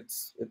 then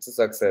it's a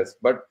success.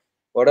 But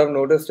what I've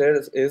noticed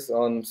is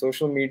on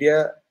social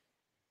media,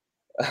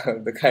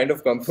 the kind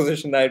of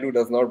composition I do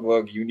does not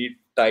work. You need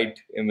tight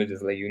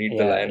images, like you need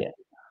the Yeah, lion's yeah.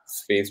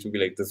 face to be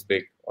like this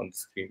big on the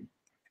screen.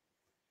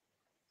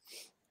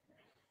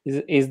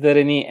 Is there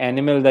any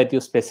animal that you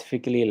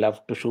specifically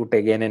love to shoot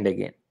again and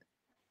again?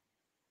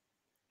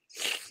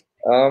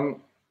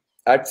 Um,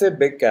 I'd say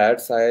big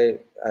cats. I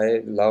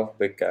love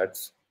big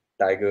cats,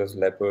 tigers,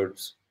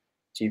 leopards,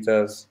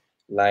 cheetahs,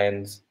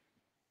 lions.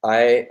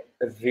 I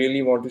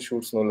really want to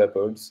shoot snow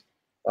leopards,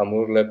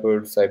 Amur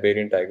leopards,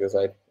 Siberian tigers.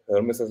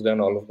 Hermes has done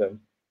all of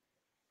them,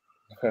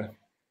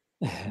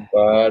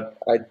 but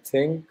I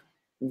think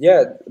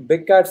yeah,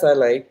 big cats I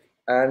like,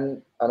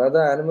 and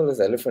another animal is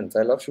elephants.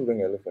 I love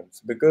shooting elephants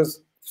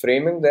because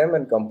framing them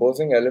and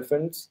composing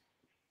elephants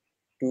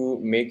to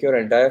make your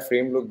entire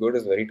frame look good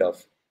is very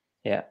tough.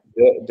 Yeah,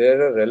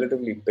 They're a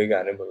relatively big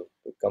animal.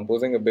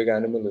 Composing a big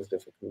animal is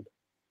difficult.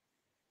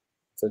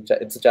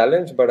 It's a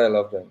challenge, but I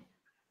love them.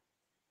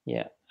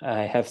 yeah.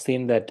 I have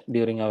seen that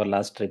during our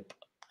last trip.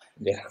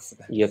 Yes.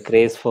 Your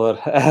craze for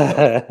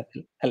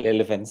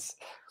elephants.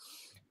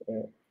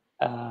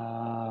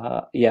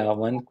 Yeah. Yeah,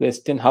 one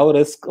question. How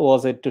risk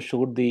was it to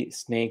shoot the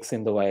snakes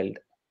in the wild?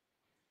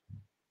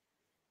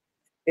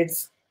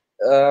 It's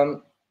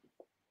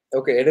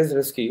okay. It is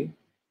risky.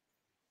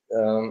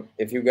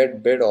 If you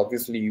get bit,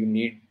 obviously you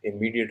need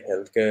immediate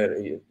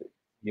healthcare.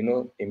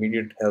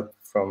 Immediate help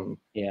from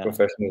Yeah.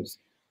 professionals.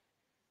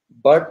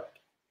 But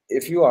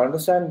if you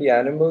understand the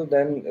animal,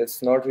 then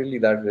it's not really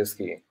that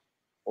risky.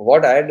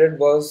 What I did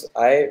was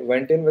I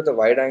went in with a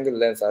wide angle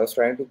lens. I was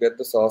trying to get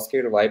the saw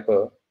scale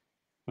viper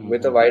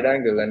with a Mm-hmm. wide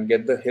angle and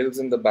get the hills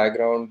in the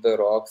background, the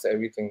rocks,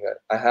 everything.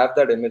 I have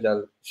that image.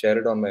 I'll share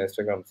it on my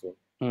Instagram soon.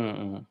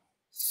 Mm-hmm.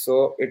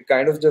 So it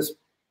kind of just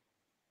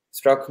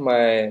struck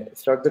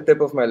the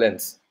tip of my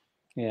lens.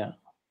 Yeah.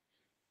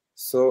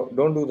 So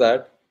don't do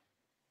that,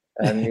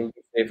 and you'll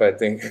be safe. I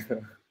think.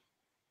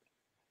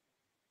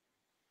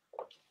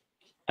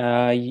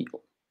 Uh, y-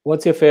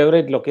 what's your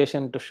favorite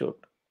location to shoot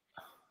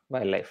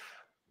wildlife?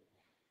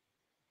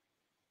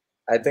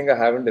 I think I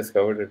haven't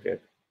discovered it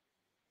yet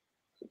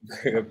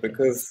Okay.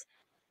 because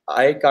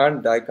I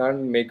can't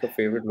make a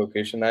favorite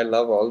location. I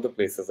love all the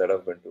places that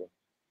I've been to.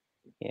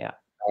 Yeah.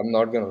 I'm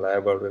not gonna lie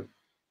about it.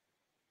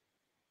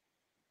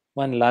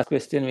 One last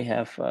question we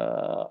have.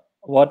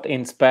 What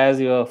inspires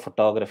your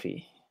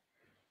photography?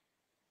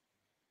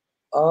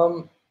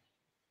 Um,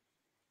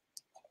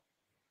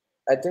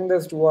 I think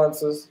there's two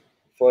answers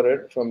for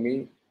it from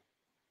me.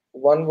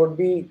 One would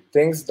be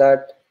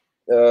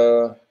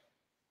uh,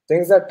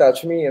 things that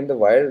touch me in the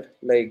wild,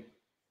 like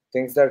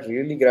things that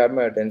really grab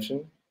my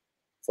attention.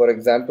 For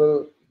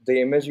example,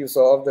 the image you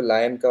saw of the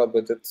lion cub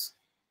with its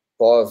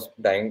paws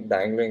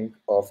dangling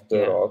off the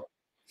Yeah. rock,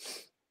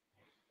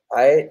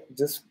 I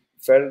just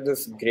felt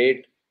this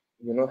great,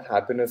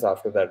 happiness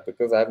after that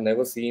because I've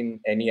never seen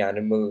any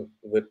animal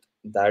with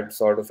that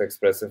sort of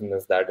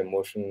expressiveness, that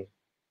emotion,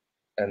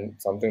 and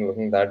something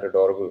looking that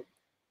adorable.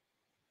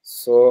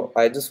 So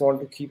I just want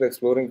to keep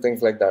exploring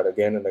things like that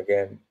again and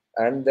again.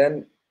 And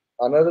then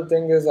another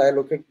thing is I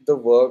look at the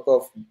work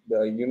of,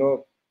 the,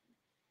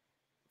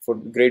 for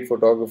great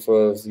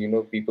photographers,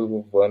 people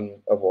who've won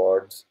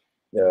awards,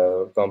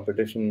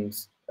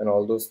 competitions, and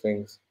all those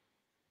things.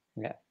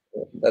 Yeah.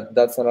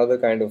 That's another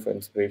kind of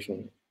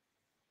inspiration.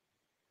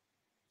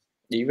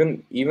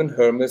 Even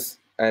Hermes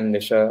and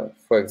Nisha,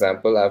 for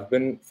example, I've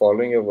been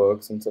following your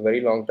work since a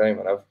very long time,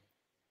 and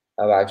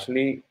I've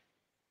actually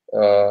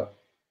uh,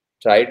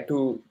 tried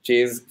to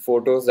chase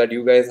photos that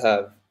you guys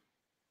have.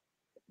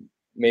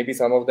 Maybe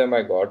some of them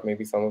I got,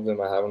 maybe some of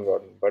them I haven't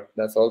gotten, but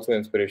that's also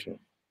inspiration.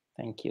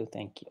 Thank you.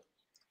 Thank you.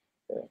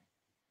 Yeah.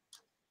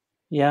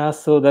 Yeah.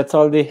 So that's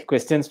all the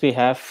questions we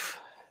have.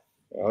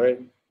 All right,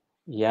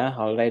 Yeah.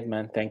 All right,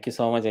 man. Thank you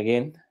so much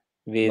again.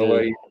 no We'll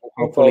worries. Looking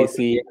hopefully forward to see.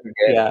 seeing it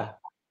again. Yeah.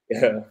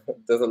 Yeah,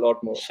 there's a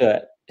lot more.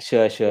 Sure.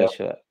 Sure. Sure. Yeah.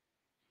 Sure.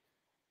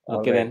 All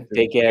Okay, right. then. This is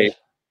Take care. great.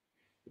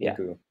 You Yeah.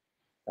 too.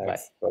 Bye.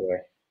 Thanks. Bye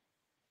bye.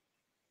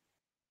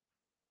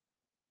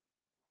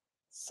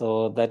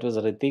 So that was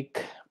Ritik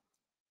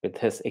with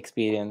his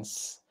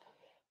experience.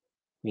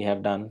 We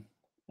have done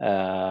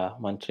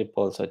one trip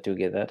also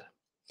together,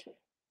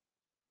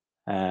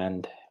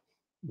 and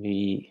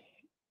we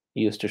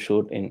used to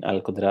shoot in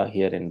Al Qudra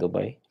here in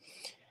Dubai.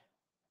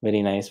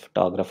 Very nice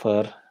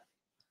photographer,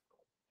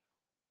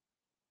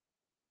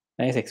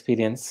 nice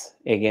experience.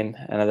 Again,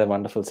 another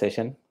wonderful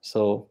session.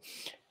 So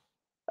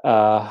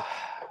uh,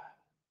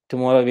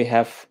 tomorrow we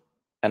have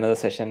another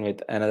session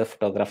with another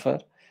photographer.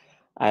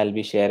 I'll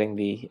be sharing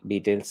the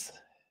details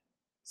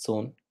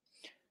soon.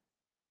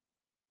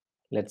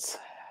 Let's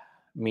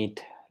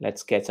meet.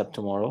 Let's catch up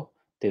tomorrow.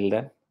 Till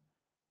then,